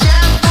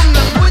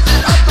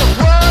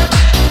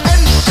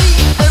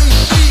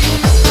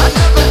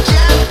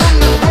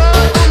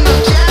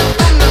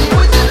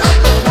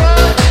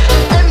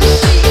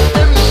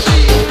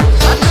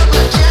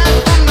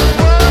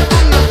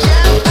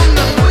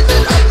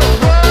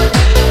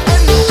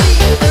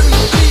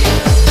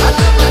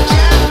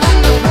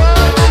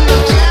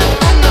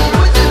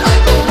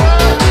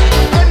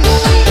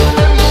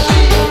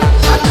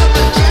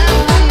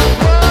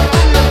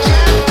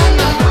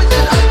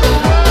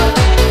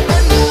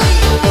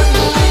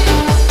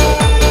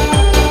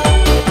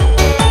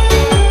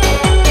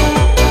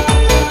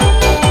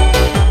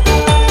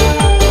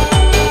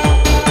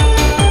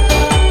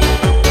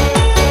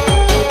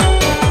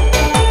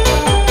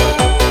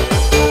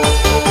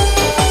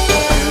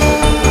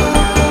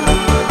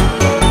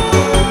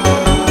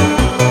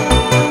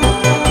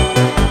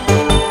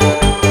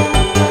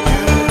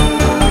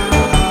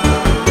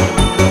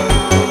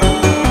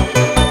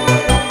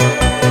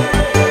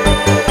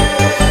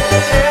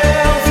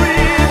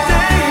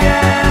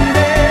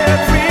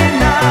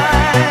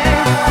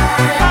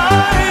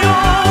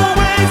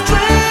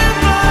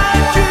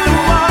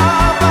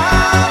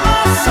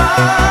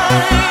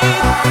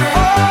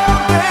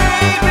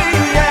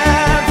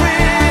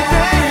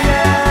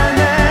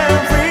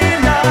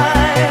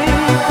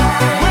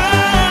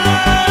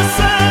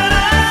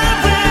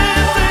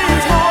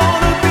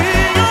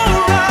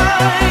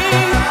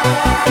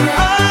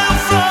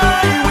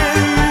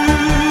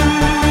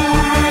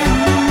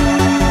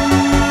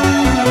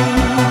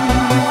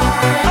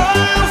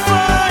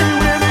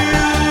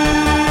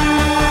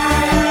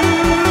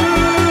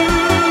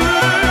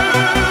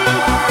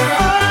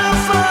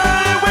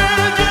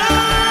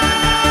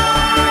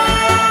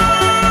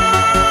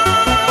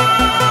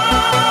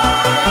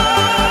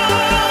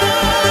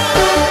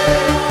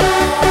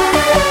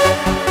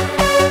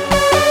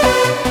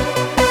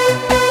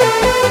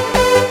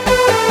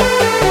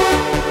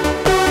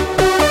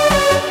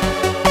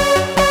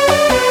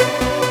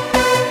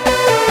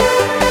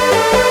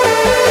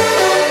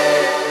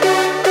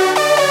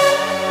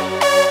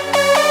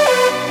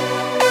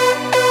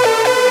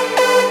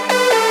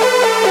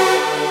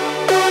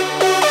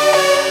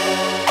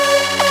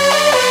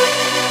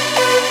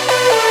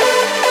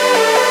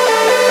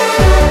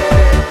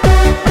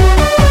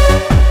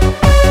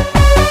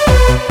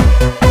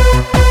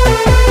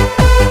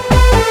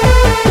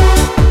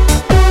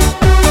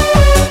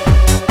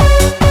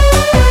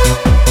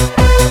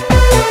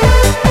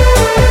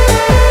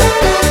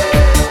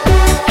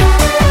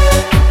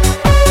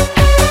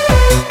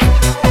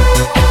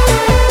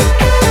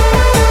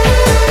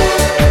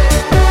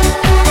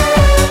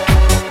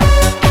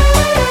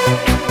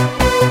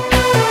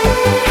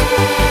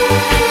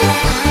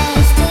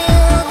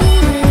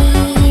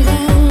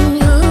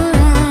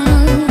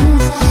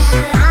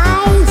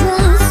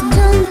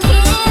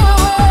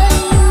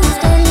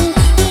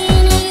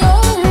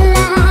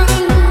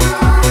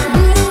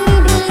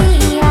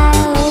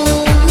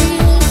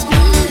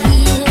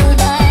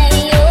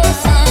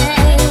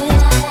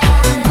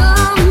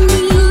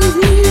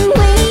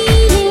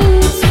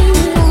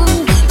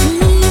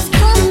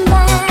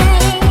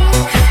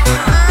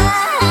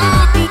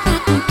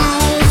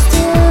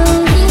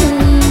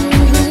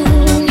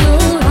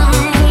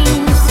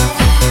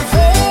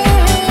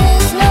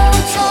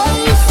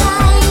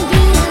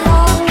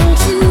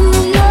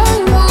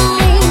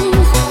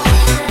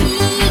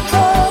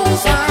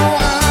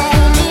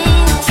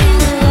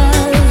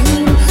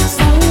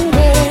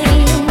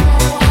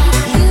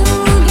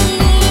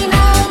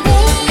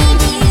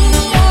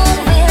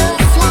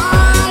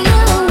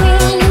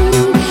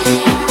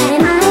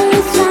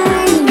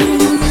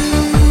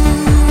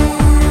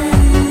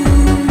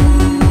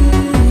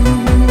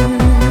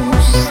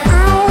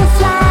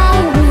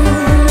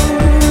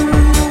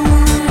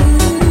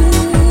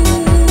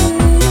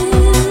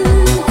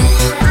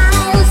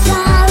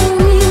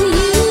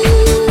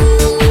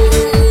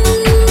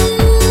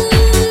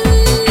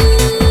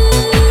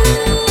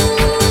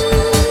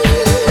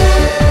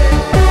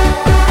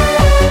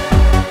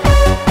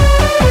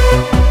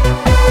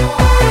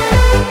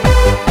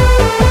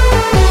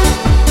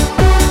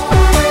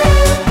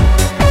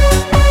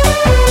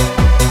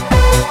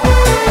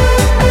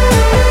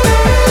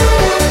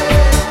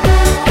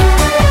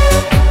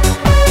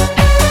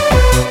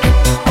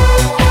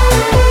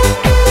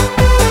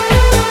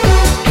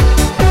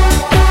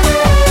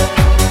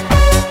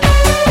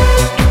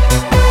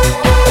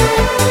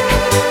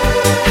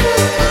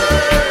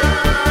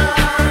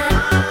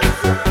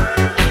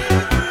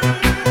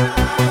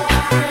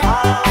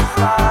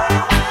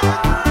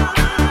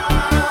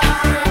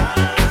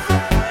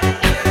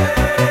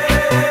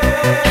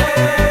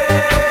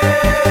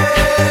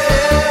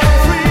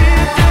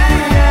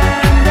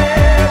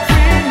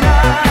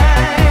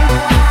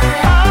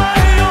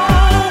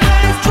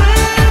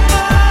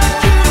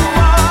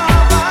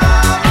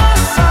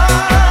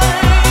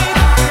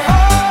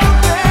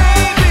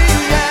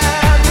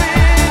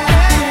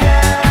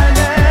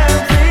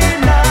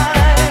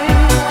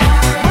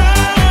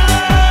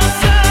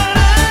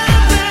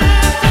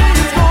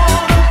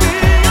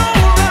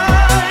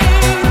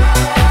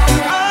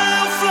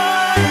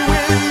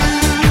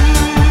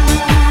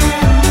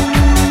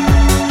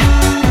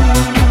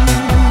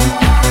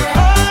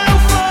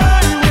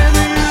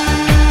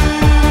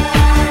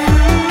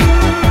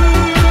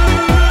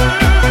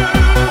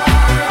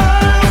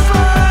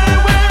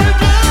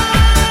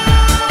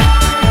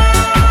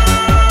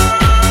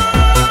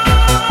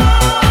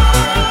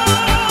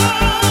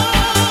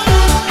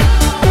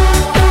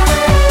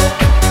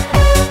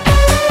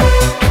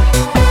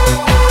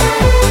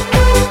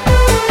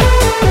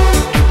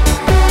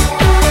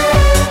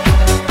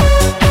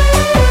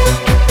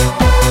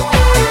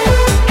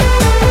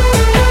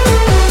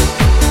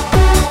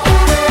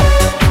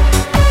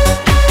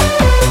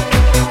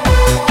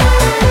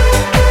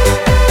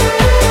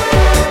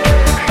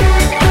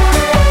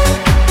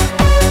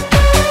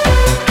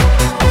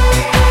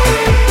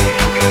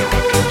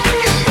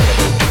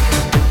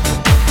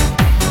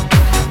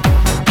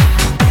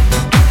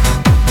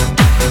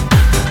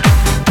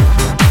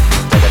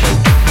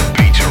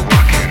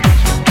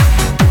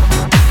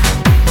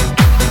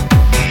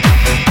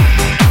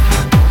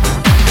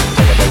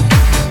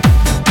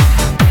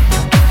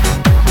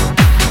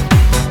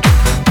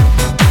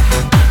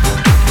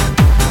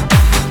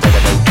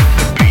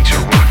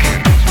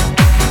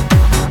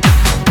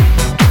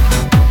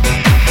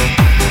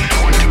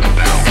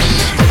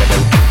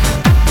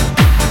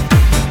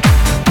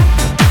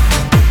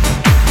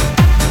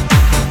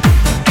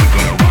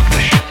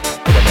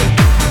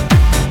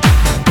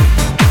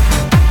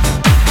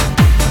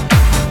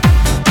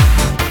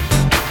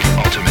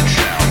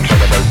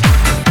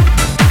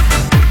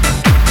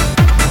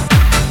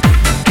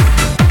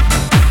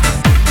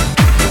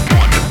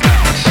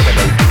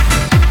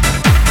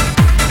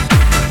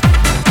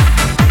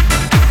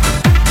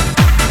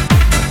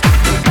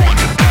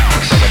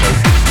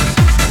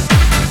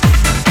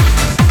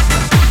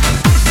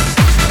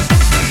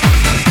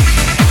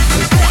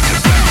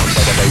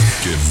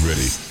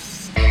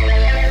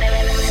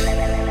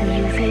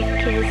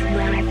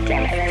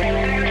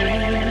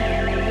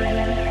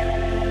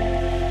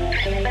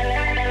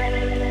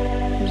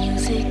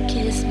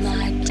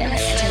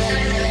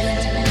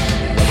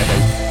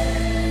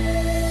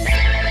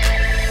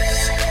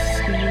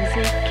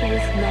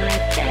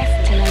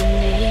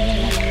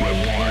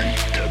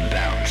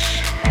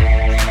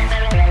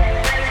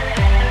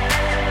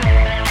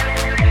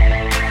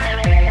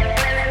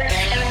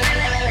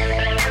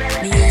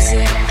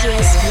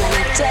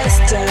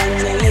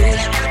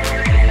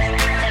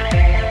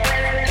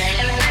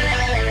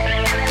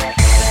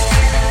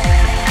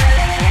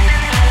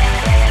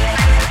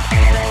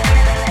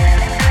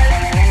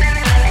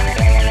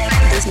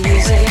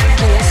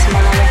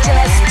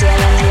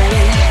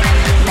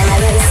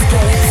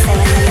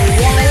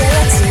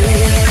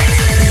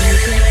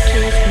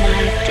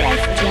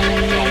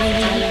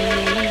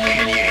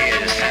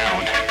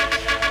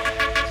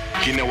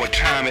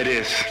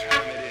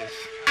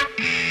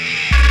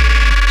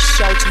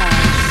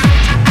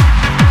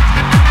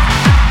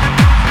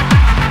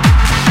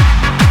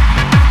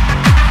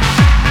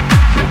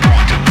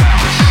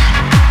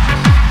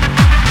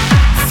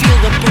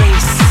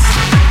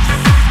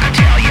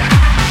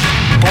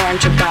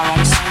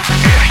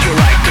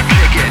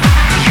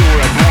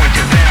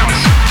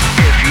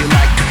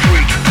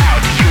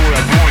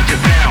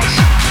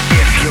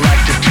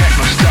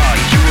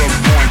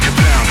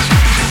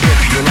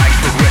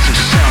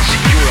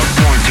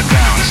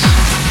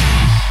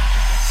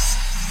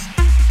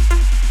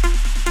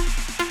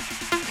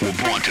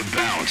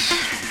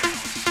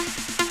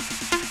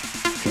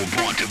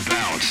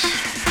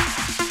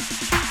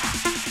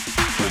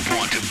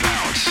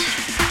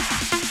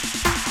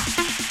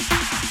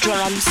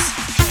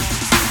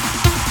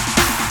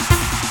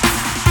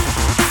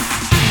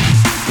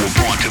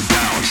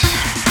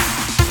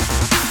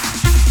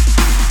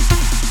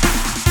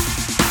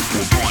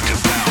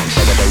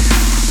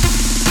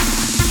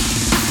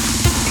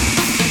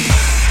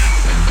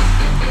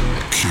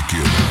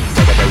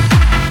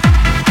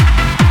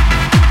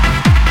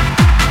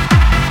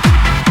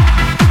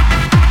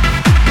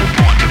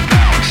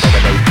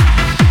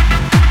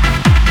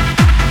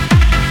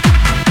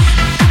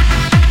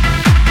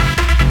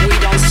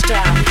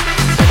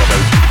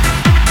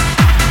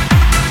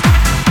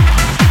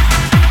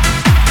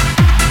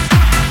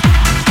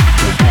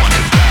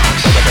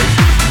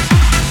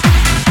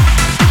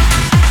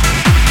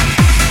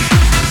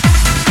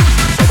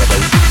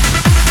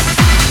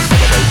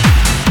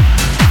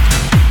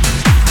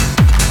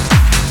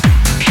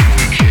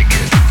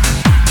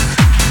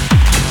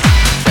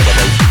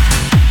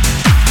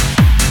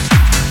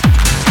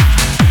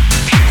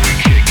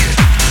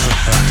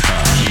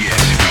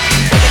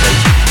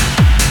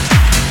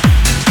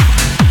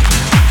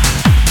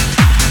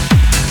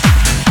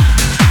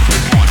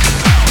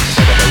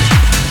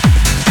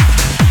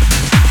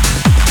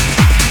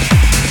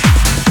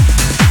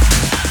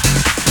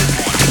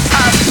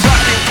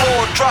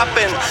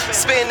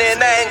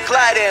 spinning and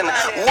gliding,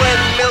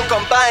 windmill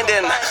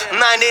combining,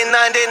 90,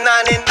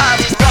 I'm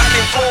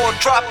rocking, floor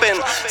dropping,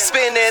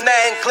 spinning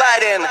and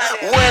gliding,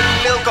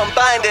 windmill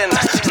combining,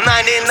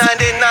 90,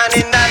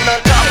 and on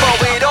top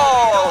of it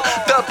all,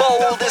 the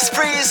boldest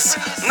freeze.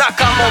 Now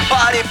come on,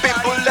 party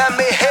people, let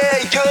me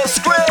hear you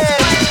scream.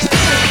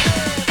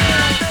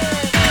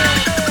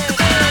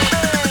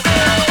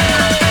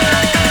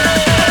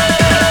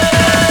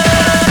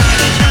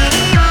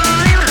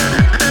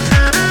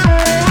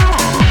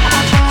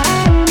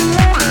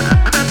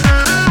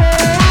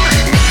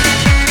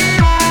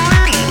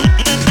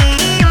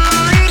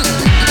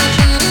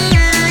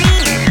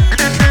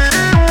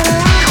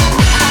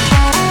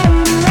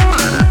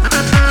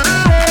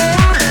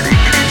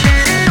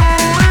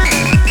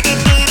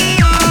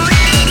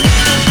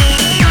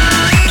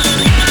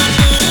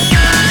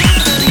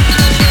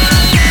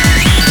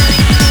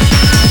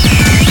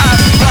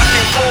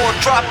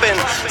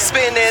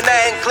 Spinning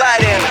and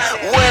gliding,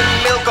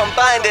 windmill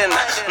combining,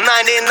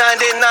 90,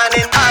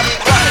 I'm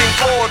rocking,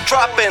 floor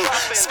dropping,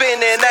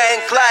 spinning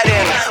and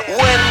gliding,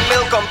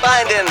 windmill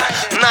combining,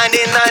 90,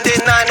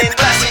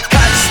 classic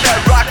cuts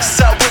that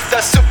rocks up with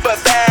the super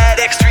band.